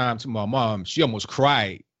that one time to my mom. She almost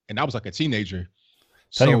cried, and I was like a teenager.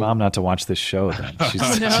 Tell your mom not to watch this show then. She's,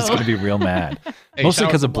 Oh, no. she's going to be real mad. Hey, Mostly shout out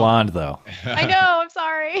because to of Blonde, though. I know. I'm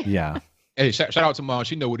sorry. Yeah. Hey, shout out to mom.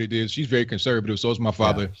 She know what it is. She's very conservative. So is my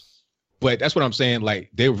father. But that's what I'm saying. Like,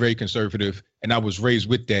 they were very conservative, and I was raised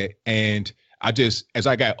with that. And I just, as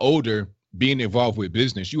I got older, being involved with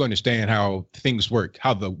business, you understand how things work,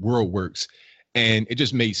 how the world works. And it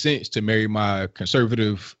just made sense to marry my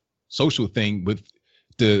conservative social thing with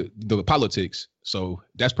the politics. So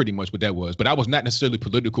that's pretty much what that was. But I was not necessarily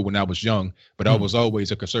political when I was young, but I was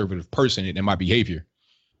always a conservative person in my behavior.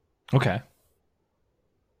 Okay.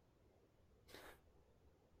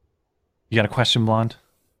 You got a question, Blonde?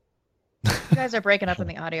 You guys are breaking up in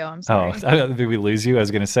the audio. I'm sorry. Did we lose you? I was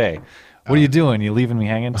going to say, what are you doing? You leaving me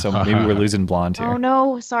hanging? So maybe we're losing Blonde here. Oh,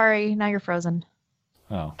 no. Sorry. Now you're frozen.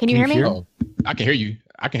 Oh, Can you hear me? Oh, I can hear you.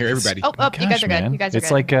 I can hear everybody. Oh, you guys are good. You guys are it's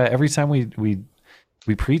good. like every time we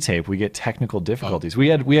pre-tape, we get technical difficulties. We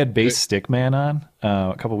had Bass Stickman on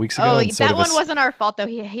a couple weeks ago. Oh, and that one wasn't our fault though.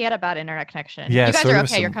 He had a bad internet connection. Yeah, you guys sort are of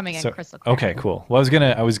okay. some- You're coming in crystal clear. Okay, cool. Well,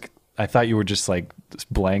 I thought you were just like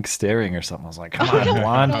blank staring or something. I was like, come on, no,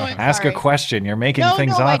 Blonde, no, I'm ask sorry. a question. You're making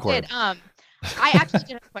things awkward. I did. I actually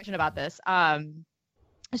did have a question about this.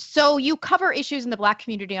 So you cover issues in the Black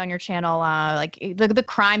community on your channel, like the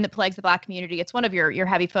crime that plagues the Black community. It's one of your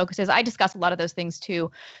heavy focuses. I discuss a lot of those things too.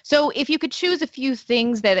 So if you could choose a few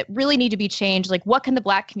things that really need to be changed, like what can the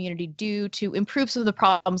Black community do to improve some of the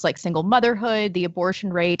problems like single motherhood, the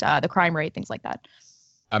abortion rate, the crime rate, things like that?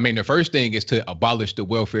 I mean, the first thing is to abolish the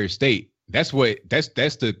welfare state. That's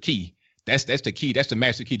the key. That's the key. That's the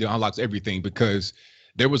master key that unlocks everything, because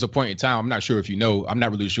there was a point in time, I'm not sure if you know, I'm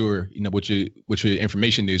not really sure, what your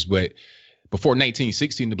information is, but before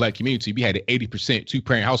 1960 in the Black community, we had an 80%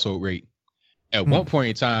 two-parent household rate. At one point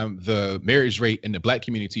in time, the marriage rate in the Black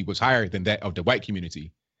community was higher than that of the white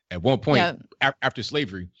community. At one point after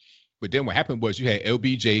slavery. But then what happened was you had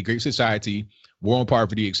LBJ, Great Society, War on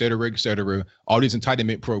Poverty, et cetera, all these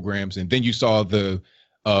entitlement programs. And then you saw the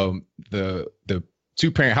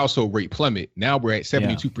two-parent household rate plummet. Now we're at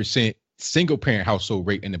 72% single parent household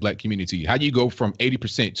rate in the Black community. How do you go from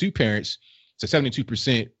 80% two parents to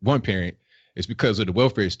 72% one parent? It's because of the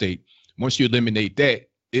welfare state. Once you eliminate that,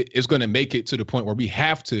 it's going to make it to the point where we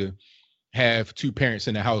have to have two parents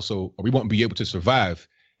in the household or we won't be able to survive.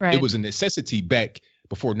 Right. It was a necessity back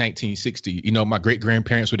before 1960. My great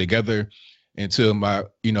grandparents were together until my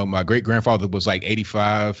great grandfather was like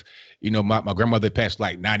 85. My grandmother passed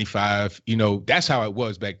like 95. That's how it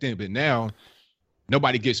was back then. But now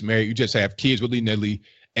nobody gets married. You just have kids willy-nilly.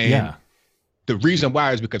 And the reason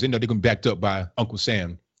why is because they know they're going to be backed up by Uncle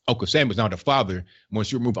Sam. Uncle Sam is now the father.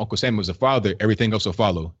 Once you remove Uncle Sam as a father, everything else will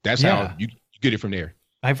follow. That's how you get it from there.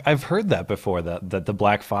 I've heard that before, that the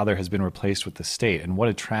Black father has been replaced with the state. And what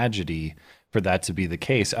a tragedy for that to be the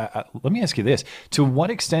case. Let me ask you this. To what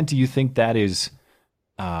extent do you think that is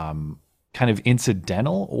kind of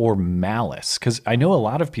incidental or malice? Because I know a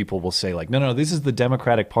lot of people will say like, no, this is the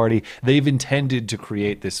Democratic Party. They've intended to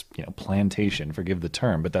create this, plantation, forgive the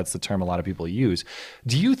term, but that's the term a lot of people use.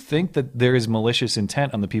 Do you think that there is malicious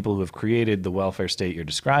intent on the people who have created the welfare state you're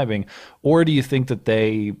describing? Or do you think that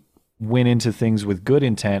they went into things with good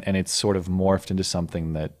intent and it's sort of morphed into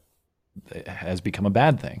something that has become a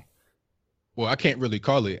bad thing? Well, I can't really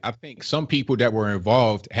call it. I think some people that were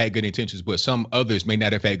involved had good intentions, but some others may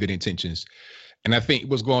not have had good intentions. And I think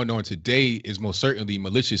what's going on today is most certainly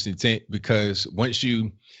malicious intent, because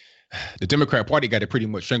the Democrat Party got a pretty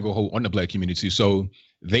much stranglehold on the Black community. So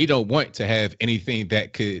they don't want to have anything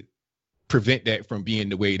that could prevent that from being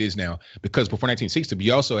the way it is now. Because before 1960,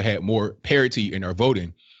 we also had more parity in our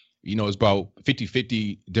voting. It's about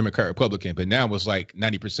 50-50 Democrat Republican, but now it's like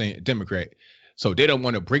 90% Democrat. So they don't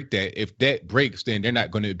want to break that. If that breaks, then they're not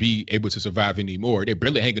going to be able to survive anymore. They're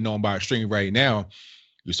barely hanging on by a string right now.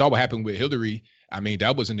 You saw what happened with Hillary. I mean,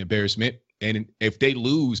 that was an embarrassment. And if they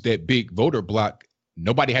lose that big voter block,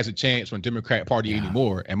 nobody has a chance from the Democrat Party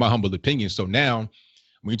anymore, in my humble opinion. So now,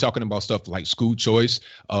 when you're talking about stuff like school choice,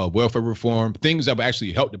 welfare reform, things that will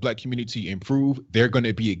actually help the Black community improve, they're going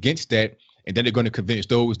to be against that. And then they're going to convince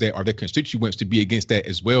those that are their constituents to be against that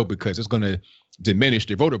as well, because it's going to diminish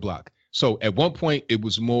their voter block. So at one point, it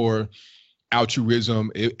was more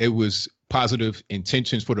altruism. It was positive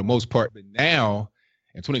intentions for the most part. But now,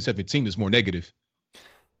 in 2017, it's more negative.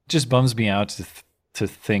 Just bums me out to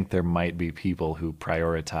think there might be people who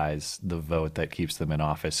prioritize the vote that keeps them in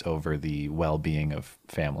office over the well-being of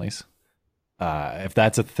families. If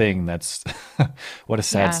that's a thing, that's what a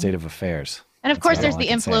sad state of affairs. And of course, there's the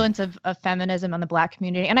influence of feminism on the Black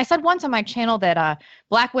community. And I said once on my channel that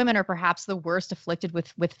Black women are perhaps the worst afflicted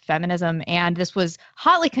with feminism. And this was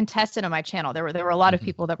hotly contested on my channel. There were a lot of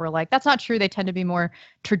people that were like, that's not true. They tend to be more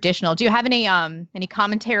traditional. Do you have any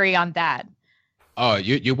commentary on that?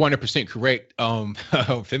 You're 100% correct.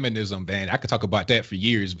 Feminism, man, I could talk about that for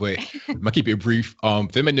years, but I'm gonna keep it brief.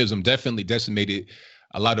 Feminism definitely decimated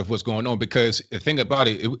a lot of what's going on, because the thing about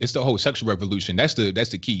it's the whole sexual revolution. That's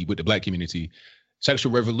the key with the Black community.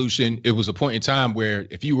 Sexual revolution. It was a point in time where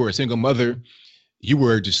if you were a single mother, you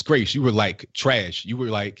were a disgrace. You were like trash. You were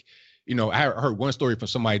like, I heard one story from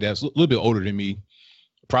somebody that's a little bit older than me,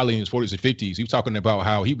 probably in his 40s or 50s. He was talking about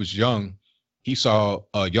how he was young. He saw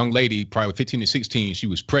a young lady, probably 15 to 16. She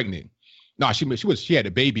was pregnant. No, she had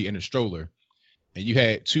a baby in a stroller. And you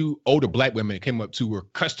had two older Black women that came up to her,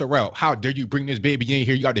 cussed her out. How dare you bring this baby in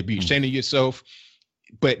here? You got to be ashamed of yourself.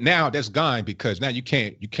 But now that's gone, because now you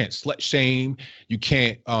can't slut shame. You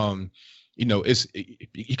can't,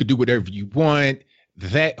 you could do whatever you want.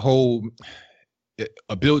 That whole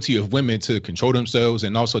ability of women to control themselves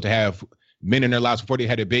and also to have men in their lives before they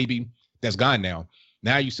had a baby, that's gone now.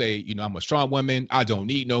 Now you say, I'm a strong woman. I don't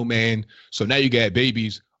need no man. So now you got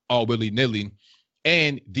babies all willy-nilly.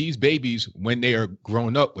 And these babies, when they are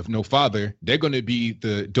grown up with no father, they're going to be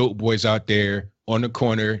the dope boys out there on the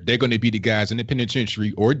corner. They're going to be the guys in the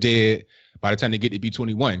penitentiary or dead by the time they get to be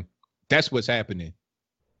 21. That's what's happening.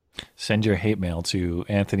 Send your hate mail to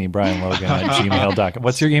anthonybrianlogan@gmail.com.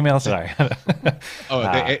 What's your email? Sorry. Contact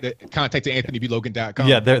at anthonyblogan.com.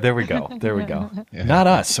 Yeah, there we go. There we go. Yeah. Not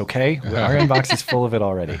us, okay? Our inbox is full of it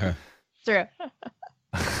already. True.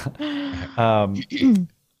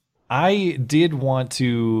 I did want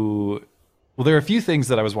to. Well, there are a few things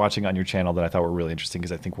that I was watching on your channel that I thought were really interesting,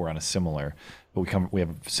 because I think we're on a similar, we have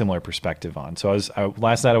a similar perspective on. So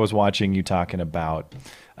last night I was watching you talking about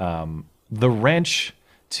the wrench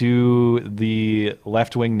to the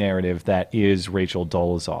left-wing narrative that is Rachel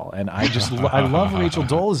Dolezal. And I love Rachel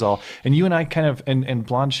Dolezal. And you and I kind of, and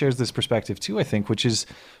Blonde shares this perspective too, I think, which is,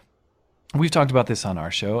 we've talked about this on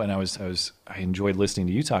our show, and I enjoyed listening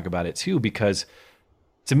to you talk about it too, because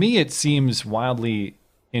to me it seems wildly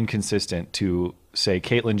inconsistent to say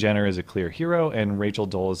Caitlyn Jenner is a clear hero and Rachel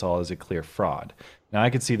Dolezal is a clear fraud. Now, I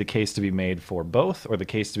could see the case to be made for both or the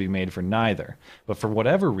case to be made for neither. But for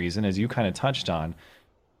whatever reason, as you kind of touched on,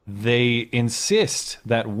 they insist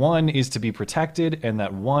that one is to be protected and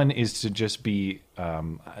that one is to just be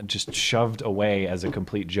just shoved away as a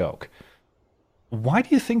complete joke. Why do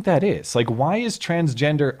you think that is? Like, why is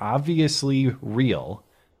transgender obviously real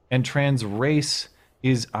and trans race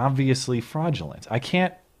is obviously fraudulent? I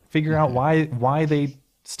can't figure out why they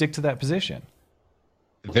stick to that position.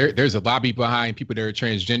 There's a lobby behind people that are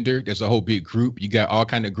transgender. There's a whole big group. You got all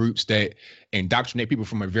kind of groups that indoctrinate people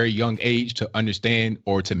from a very young age to understand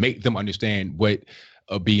or to make them understand what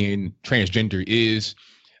being transgender is.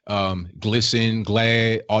 Glisten,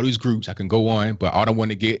 GLAD, all these groups. I can go on, but I don't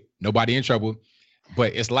want to get nobody in trouble.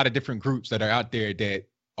 But it's a lot of different groups that are out there that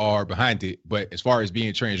are behind it. But as far as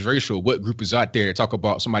being transracial, what group is out there to talk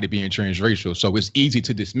about somebody being transracial? So it's easy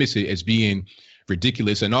to dismiss it as being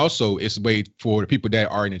ridiculous. And also it's a way for the people that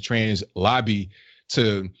are in the trans lobby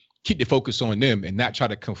to keep the focus on them and not try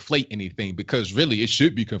to conflate anything, because really it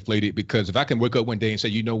should be conflated. Because if I can wake up one day and say,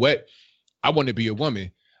 you know what, I want to be a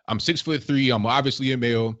woman. I'm 6'3". I'm obviously a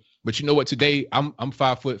male, but you know what, today I'm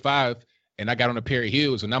 5'5", and I got on a pair of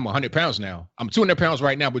heels and I'm 100 pounds now. I'm 200 pounds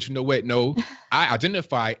right now, but you know what? No, I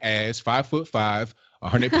identify as 5'5",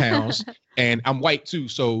 100 pounds, and I'm white too.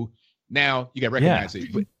 So now you got to recognize it.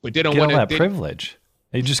 But they don't want that privilege.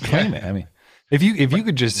 They just claim it. I mean, if you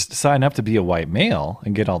could just sign up to be a white male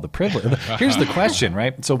and get all the privilege. Here's the question,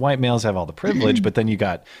 right? So white males have all the privilege, but then you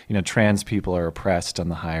got, trans people are oppressed on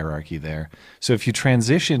the hierarchy there. So if you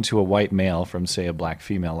transition to a white male from, say, a black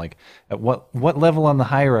female, like at what level on the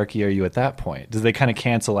hierarchy are you at that point? Do they kind of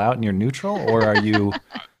cancel out and you're neutral, or are you?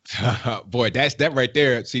 Boy, that right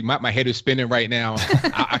there. See, my head is spinning right now.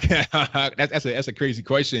 That's a crazy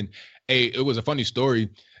question. Hey, it was a funny story.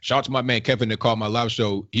 Shout out to my man Kevin that called my live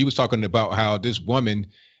show. He was talking about how this woman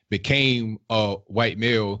became a white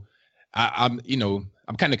male. I'm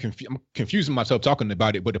kind of I'm confusing myself talking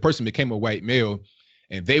about it, but the person became a white male,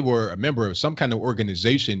 and they were a member of some kind of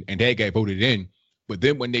organization, and they got voted in. But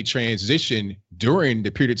then when they transitioned during the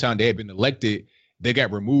period of time they had been elected, they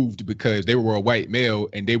got removed because they were a white male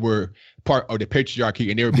and they were part of the patriarchy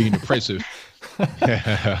and they were being oppressive.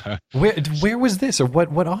 Where was this, or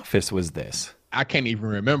what office was this? I can't even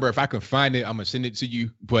remember. If I can find it, I'm gonna send it to you.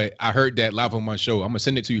 But I heard that live on my show. I'm gonna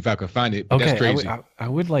send it to you if I can find it. But okay, that's crazy. I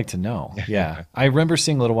would like to know. Yeah, I remember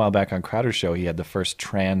seeing a little while back on Crowder's show. He had the first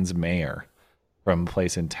trans mayor from a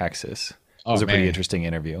place in Texas. It was a pretty interesting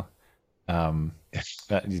interview.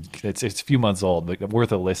 It's a few months old, but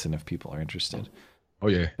worth a listen if people are interested. Oh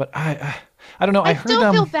yeah, but I don't know. I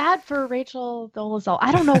still feel bad for Rachel Dolezal.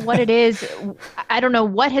 I don't know what it is. I don't know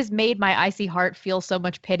what has made my icy heart feel so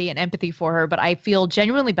much pity and empathy for her, but I feel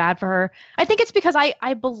genuinely bad for her. I think it's because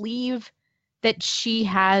I believe that she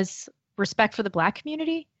has respect for the Black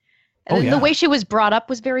community. The way she was brought up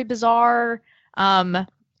was very bizarre.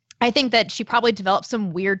 I think that she probably developed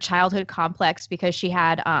some weird childhood complex because she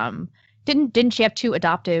had didn't she have two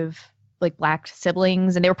adoptive Black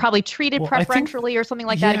siblings, and they were probably treated preferentially or something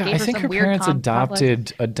like that. It gave I her think some her weird parents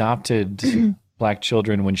complex. adopted Black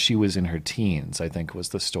children when she was in her teens, I think was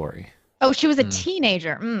the story. Oh, she was a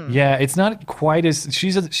teenager. Yeah, it's not quite as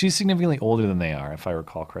she's significantly older than they are, if I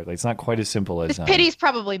recall correctly. It's not quite as simple as This pity's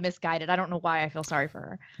probably misguided. I don't know why I feel sorry for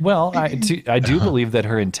her. Well, I do believe that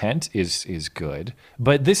her intent is good,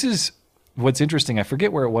 but this is what's interesting. I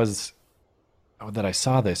forget where it was that I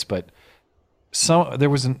saw this, but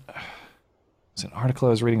there was an article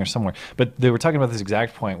I was reading or somewhere, but they were talking about this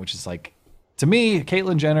exact point, which is to me,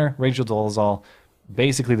 Caitlyn Jenner, Rachel Dolezal,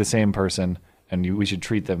 basically the same person, and we should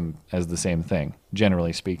treat them as the same thing,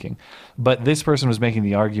 generally speaking. But this person was making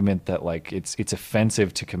the argument that it's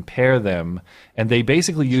offensive to compare them, and they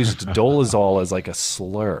basically used Dolezal as a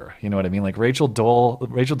slur. You know what I mean? Rachel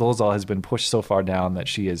Dolezal has been pushed so far down that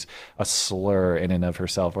she is a slur in and of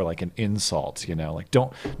herself, or an insult.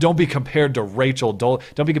 Don't be compared to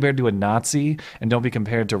don't be compared to a Nazi, and don't be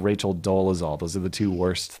compared to Rachel Dolezal. Those are the two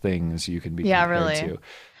worst things you can be compared to.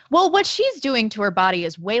 Well, what she's doing to her body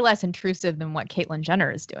is way less intrusive than what Caitlyn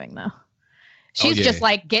Jenner is doing, though. She's just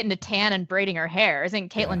getting a tan and braiding her hair.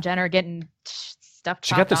 Isn't Caitlyn Jenner getting stuff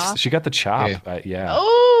chopped off? She got the chop. Yeah.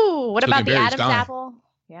 Oh, what about the Adam's apple?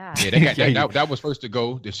 Yeah. Yeah, that was first to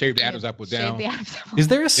go. They shaved the Adam's apple down. Is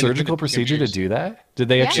there a surgical procedure to do that? Did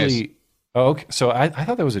they actually? Yes. Oh, okay. So I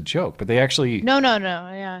thought that was a joke, but they actually. No.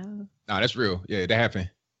 Yeah. No, that's real. Yeah, that happened.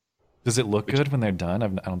 Does it look good when they're done? I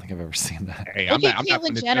don't think I've ever seen that. Hey, Look at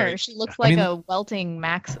Caitlyn Jenner. She looks like a welting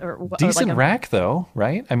Max or decent rack though,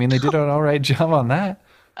 right? I mean, they did an all right job on that.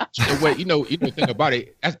 So wait, the thing about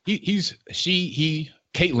it,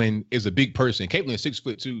 Caitlyn is a big person. Caitlyn is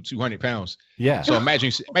 6'2", 200 pounds. Yeah. So imagine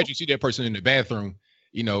you see that person in the bathroom,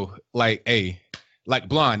 like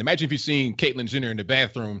blonde. Imagine if you seen Caitlyn Jenner in the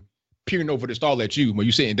bathroom peering over the stall at you when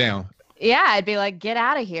you sitting down. Yeah, I'd be like, get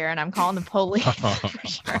out of here, and I'm calling the police for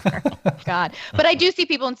sure. God. But I do see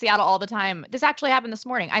people in Seattle all the time. This actually happened this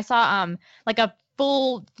morning. I saw a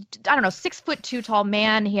full, 6'2" tall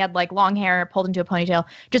man. He had long hair pulled into a ponytail,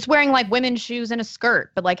 just wearing women's shoes and a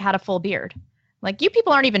skirt, but had a full beard. You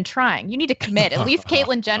people aren't even trying. You need to commit. At least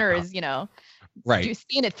Caitlyn Jenner is, right,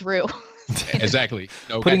 seeing it through. Exactly.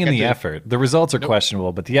 Putting in the effort. The results are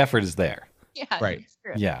questionable, but the effort is there. Yeah. Right.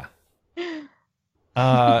 Yeah.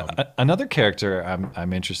 Another character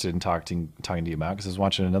I'm interested in talking to you about, because I was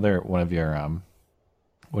watching another one of your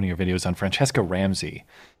videos on Francesca Ramsey.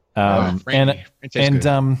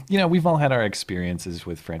 We've all had our experiences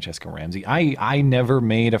with Francesca Ramsey. I never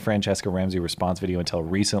made a Francesca Ramsey response video until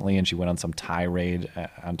recently, and she went on some tirade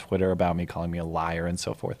on Twitter about me, calling me a liar and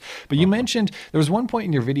so forth. But you mentioned there was one point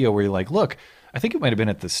in your video where you're like, look, I think it might have been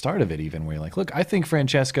at the start of it even where you're like, look, I think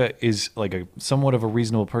Francesca is like a somewhat of a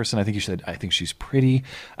reasonable person. I think you said, I think she's pretty.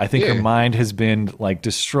 I think her mind has been like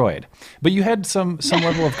destroyed. But you had some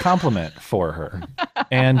level of compliment for her.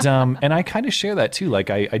 And I kind of share that too. Like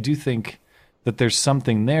I do think that there's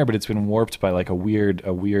something there, but it's been warped by like a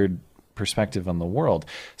weird perspective on the world.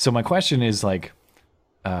 So my question is like,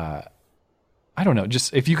 I don't know,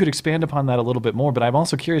 just if you could expand upon that a little bit more, but I'm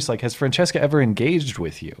also curious, like, has Francesca ever engaged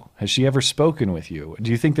with you? Has she ever spoken with you? Do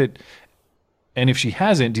you think that, and if she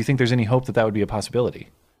hasn't, do you think there's any hope that that would be a possibility?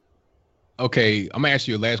 Okay, I'm gonna ask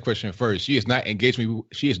you a last question first. She has not engaged me.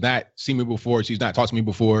 She has not seen me before. She's not talked to me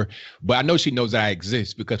before, but I know she knows that I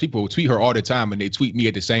exist because people tweet her all the time and they tweet me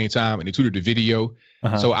at the same time and they tweeted the video.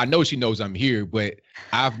 So I know she knows I'm here, but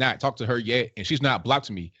I've not talked to her yet and she's not blocked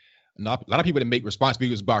me. A lot of people that make response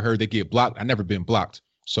videos about her, they get blocked. I've never been blocked.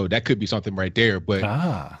 So that could be something right there. But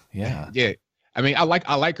yeah. I mean, I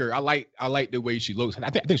like her. I like the way she looks. I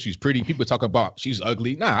think she's pretty. People talk about she's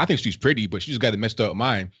ugly. Nah, I think she's pretty, but she's got a messed up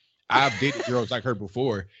mind. I've dated girls like her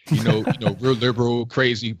before, real liberal,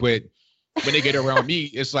 crazy, but when they get around me,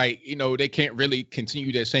 it's like, they can't really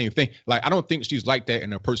continue that same thing. Like, I don't think she's like that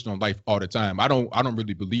in her personal life all the time. I don't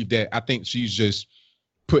really believe that. I think she's just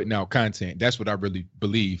putting out content. That's what I really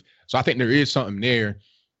believe. So I think there is something there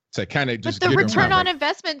to kind of just. But the return on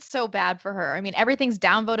investment's so bad for her. I mean, everything's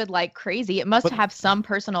downvoted like crazy. It must have some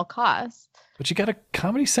personal cost. But she got a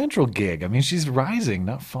Comedy Central gig. I mean, she's rising,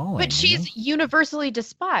 not falling. But she's universally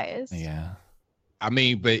despised. Yeah. I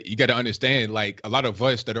mean, but you got to understand, like, a lot of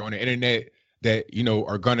us that are on the internet that,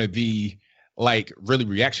 are going to be like really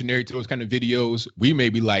reactionary to those kind of videos. We may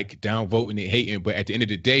be like downvoting and hating, but at the end of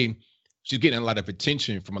the day, she's getting a lot of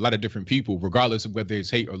attention from a lot of different people, regardless of whether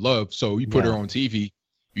it's hate or love. So you put her on TV,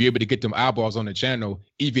 you're able to get them eyeballs on the channel,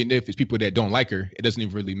 even if it's people that don't like her. It doesn't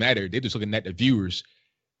even really matter. They're just looking at the viewers.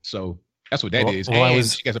 So that's what that is. And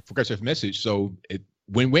she has a progressive message. So it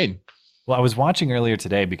win-win. Well, I was watching earlier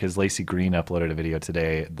today because Laci Green uploaded a video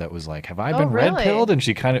today that was like, have I been red-pilled? And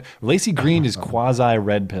she Laci Green is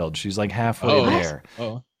quasi-red-pilled. She's like halfway there.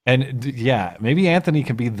 And yeah, maybe Anthony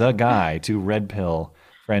can be the guy to red-pill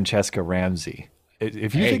Francesca Ramsey.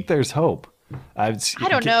 If you think there's hope. I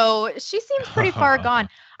don't know. She seems pretty far gone.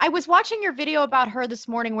 I was watching your video about her this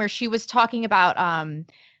morning where she was talking about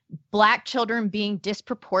Black children being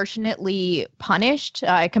disproportionately punished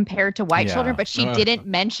compared to white children, but she didn't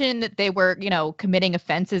mention that they were, committing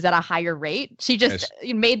offenses at a higher rate. She just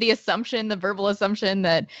made the verbal assumption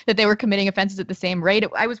that they were committing offenses at the same rate.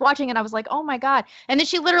 I was watching and I was like, oh my God. And then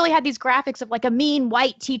she literally had these graphics of like a mean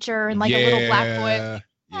white teacher and like a little black boy.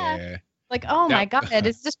 Yeah. Like, oh my God,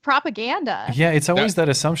 it's just propaganda. Yeah, it's always that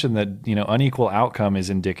assumption that, unequal outcome is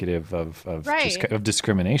indicative of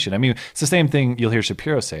discrimination. I mean, it's the same thing you'll hear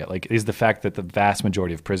Shapiro say it. Like, is the fact that the vast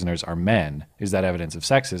majority of prisoners are men, is that evidence of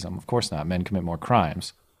sexism? Of course not. Men commit more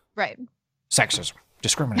crimes. Right. Sexism,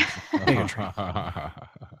 discrimination, bigotry.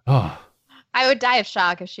 Oh. I would die of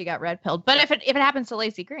shock if she got red-pilled. But if it happens to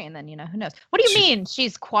Laci Green, then, who knows? What do you mean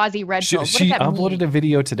she's quasi-red-pilled? She uploaded a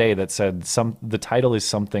video today that said the title is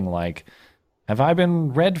something like, have I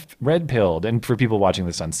been red-pilled? And for people watching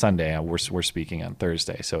this on Sunday, we're speaking on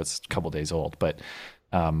Thursday, so it's a couple days old. But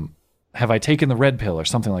have I taken the red pill or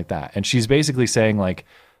something like that? And she's basically saying like,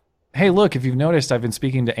 hey, look, if you've noticed, I've been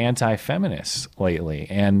speaking to anti-feminists lately,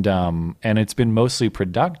 and it's been mostly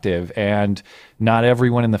productive, and not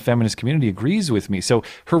everyone in the feminist community agrees with me. So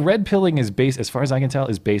her red pilling is as far as I can tell,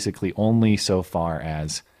 is basically only so far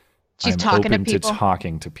as she's talking to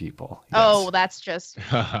talking to people. Yes. Oh, that's just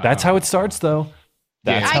that's how it starts, though.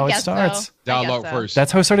 That's how it starts. So. Dialogue first.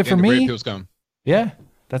 That's how it started for me. Red pills come. Yeah,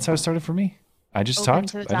 that's how it started for me. I just talked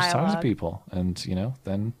to people, and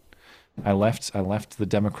then I left the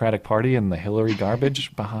Democratic Party and the Hillary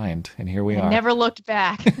garbage behind, and here we are. Never looked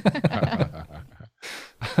back.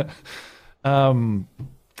 How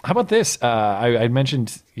about this? I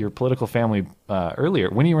mentioned your political family earlier.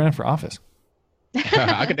 When are you running for office?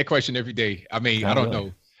 I get that question every day. I mean, I don't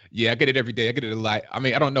know. Yeah, I get it every day. I get it a lot. I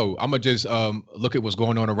mean, I don't know. I'm gonna just look at what's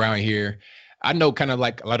going on around here. I know kind of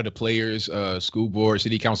like a lot of the players, school board,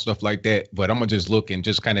 city council, stuff like that, but I'm going to just look and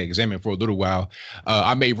just kind of examine for a little while.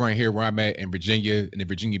 I may run here where I'm at in Virginia, in the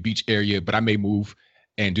Virginia Beach area, but I may move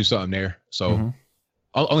and do something there. So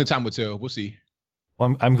only time will tell. We'll see.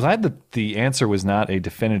 Well, I'm glad that the answer was not a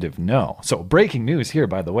definitive no. So breaking news here,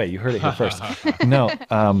 by the way, you heard it here first. No.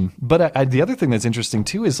 But the other thing that's interesting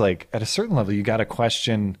too is like at a certain level, you got to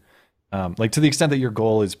question like to the extent that your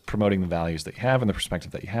goal is promoting the values that you have and the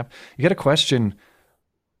perspective that you have, you got to question,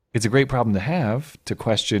 it's a great problem to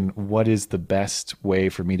question what is the best way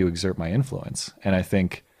for me to exert my influence. And I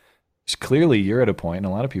think Clearly, you're at a point, and a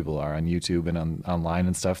lot of people are on YouTube and online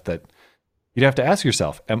and stuff, that you'd have to ask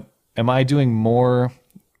yourself, am I doing more?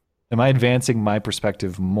 Am I advancing my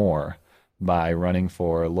perspective more by running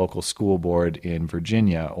for a local school board in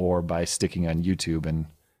Virginia or by sticking on YouTube and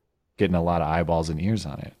getting a lot of eyeballs and ears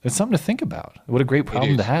on it? It's something to think about. What a great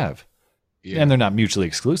problem to have. Yeah. And they're not mutually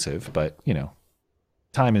exclusive, but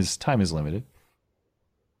time is limited.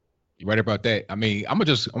 You're right about that. I mean, I'm gonna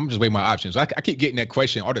just weigh my options. I keep getting that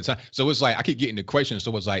question all the time. So it's like I keep getting the question.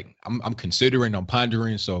 So it's like I'm considering, I'm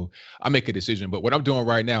pondering. So I make a decision. But what I'm doing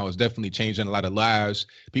right now is definitely changing a lot of lives.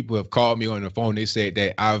 People have called me on the phone. They said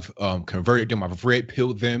that I've converted them. I've red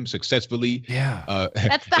pilled them successfully. Yeah,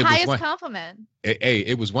 that's the highest compliment.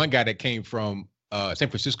 It was one guy that came from San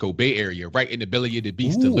Francisco Bay Area, right in the belly of the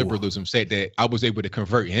beast. The liberalism said that I was able to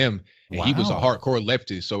convert him, and he was a hardcore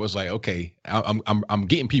leftist. So it's like, okay, I'm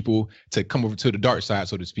getting people to come over to the dark side,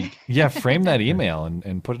 so to speak. Yeah, frame that email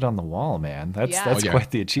and put it on the wall, man. That's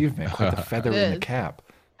quite the achievement, quite the feather in the cap.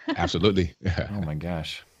 Absolutely. Oh my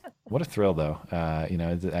gosh, what a thrill, though.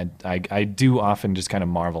 I do often just kind of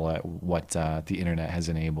marvel at what the internet has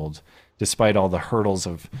enabled, despite all the hurdles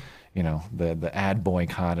of the ad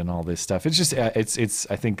boycott and all this stuff. It's just it's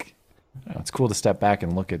I think it's cool to step back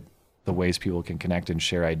and look at the ways people can connect and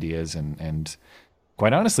share ideas and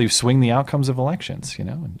quite honestly swing the outcomes of elections,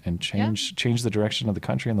 and change the direction of the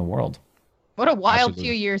country and the world. What a wild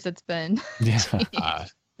few years it's been. Yeah.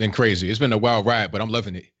 Been crazy. It's been a wild ride, but I'm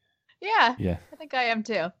loving it. Yeah. Yeah. I think I am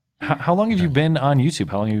too. How long have you been on YouTube?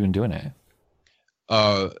 How long have you been doing it?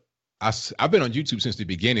 I've been on YouTube since the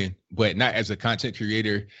beginning, but not as a content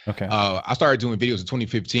creator. Okay. I started doing videos in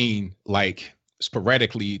 2015, like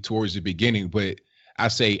sporadically towards the beginning, but I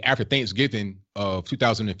say after Thanksgiving of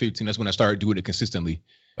 2015, that's when I started doing it consistently.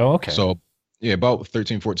 Oh, okay. So yeah, about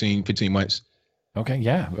 13, 14, 15 months. Okay.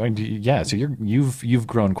 Yeah. Yeah. So you've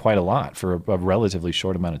grown quite a lot for a relatively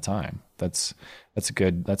short amount of time. That's a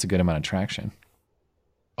good amount of traction.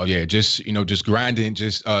 Oh yeah, just grinding,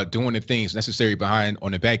 just doing the things necessary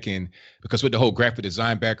on the back end, because with the whole graphic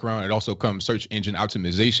design background, it also comes search engine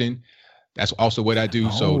optimization. That's also what I do,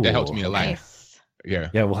 so that helps me a lot. Nice. Yeah.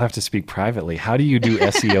 Yeah, we'll have to speak privately. How do you do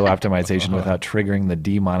SEO optimization without triggering the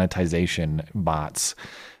demonetization bots?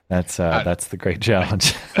 That's the great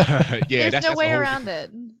challenge. Yeah, there's no way around it.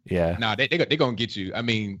 Yeah. Nah, they're gonna get you. I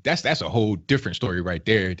mean, that's a whole different story right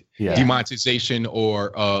there. Yeah. Demonetization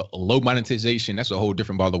or low monetization, that's a whole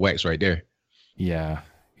different ball of wax right there. Yeah.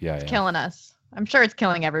 It's killing us. I'm sure it's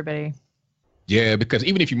killing everybody. Yeah, because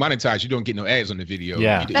even if you monetize, you don't get no ads on the video.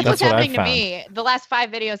 Yeah, that's what's happening to me. The last 5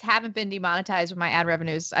 videos haven't been demonetized with my ad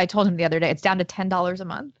revenues. I told him the other day it's down to $10 a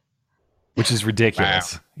month. Which is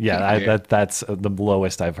ridiculous. Wow. Yeah, that's the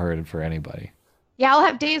lowest I've heard for anybody. Yeah, I'll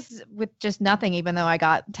have days with just nothing, even though I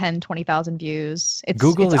got 10, 20,000 views.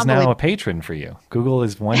 Google is now a patron for you. Google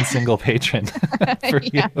is one single patron for you.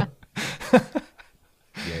 Yeah,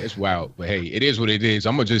 it's wild. But hey, it is what it is.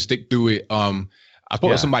 I'm going to just stick through it. I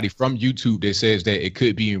spoke to somebody from YouTube that says that it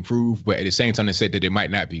could be improved, but at the same time, they said that it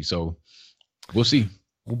might not be. So we'll see.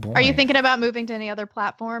 Oh boy. Are you thinking about moving to any other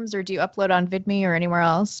platforms, or do you upload on VidMe or anywhere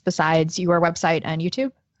else besides your website and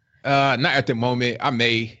YouTube? Not at the moment. I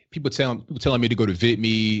may. People telling me to go to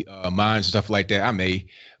VidMe, Minds, stuff like that. I may,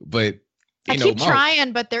 but I keep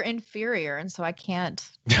trying, but they're inferior, and so I can't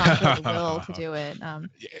conquer the will to do it. Yeah,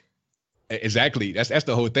 exactly. That's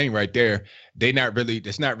the whole thing right there.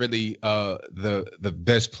 It's not really the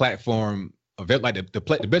best platform of it. Like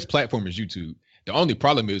the best platform is YouTube. The only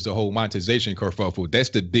problem is the whole monetization kerfuffle. That's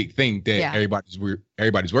the big thing that everybody's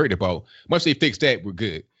worried about. Once they fix that, we're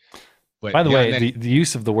good. But by the way, the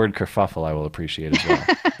use of the word kerfuffle, I will appreciate as well.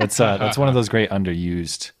 That's one of those great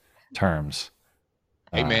underused terms.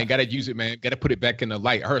 Hey man, gotta use it, man. Gotta put it back in the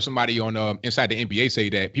light. I heard somebody on Inside the NBA say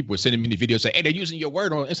that people were sending me the video say, "Hey, they're using your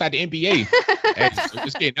word on Inside the NBA." Hey, so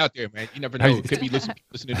just getting out there, man. You never know. Could be listening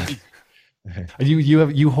to me.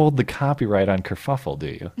 You hold the copyright on kerfuffle, do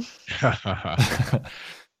you?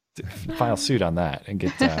 File suit on that and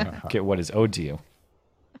get what is owed to you.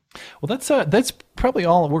 Well, that's probably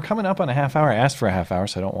all. We're coming up on a half hour. I asked for a half hour,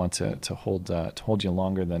 so I don't want to hold you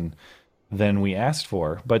longer than we asked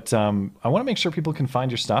for. But I want to make sure people can find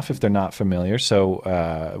your stuff if they're not familiar.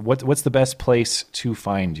 So what's the best place to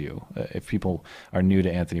find you if people are new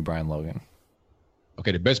to Anthony Brian Logan?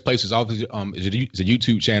 Okay, the best place is obviously is a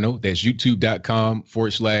YouTube channel. That's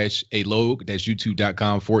youtube.com/alog. That's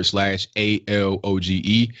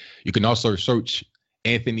youtube.com/ALOGE. You can also search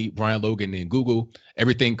Anthony Brian Logan in Google.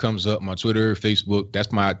 Everything comes up. My Twitter, Facebook.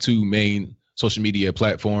 That's my 2 main social media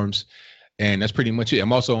platforms. And that's pretty much it.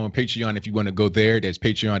 I'm also on Patreon if you want to go there. That's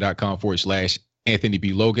patreon.com/Anthony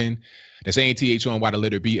B. Logan. That's ANTHONY the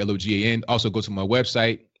letter B LOGAN. Also go to my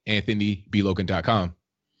website, AnthonyBLogan.com.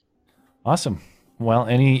 Awesome. Well,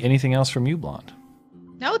 anything else from you, Blonde?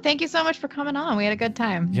 No, thank you so much for coming on. We had a good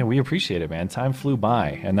time. Yeah, we appreciate it, man. Time flew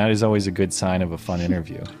by, and that is always a good sign of a fun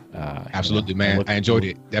interview. Absolutely, man. I enjoyed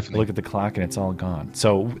it. Definitely. Look at the clock, and it's all gone.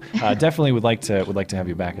 So, definitely would like to have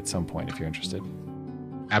you back at some point if you're interested.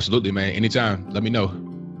 Absolutely, man. Anytime. Let me know.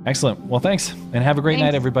 Excellent. Well, thanks, and have a great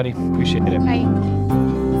night, everybody. Appreciate it. Bye.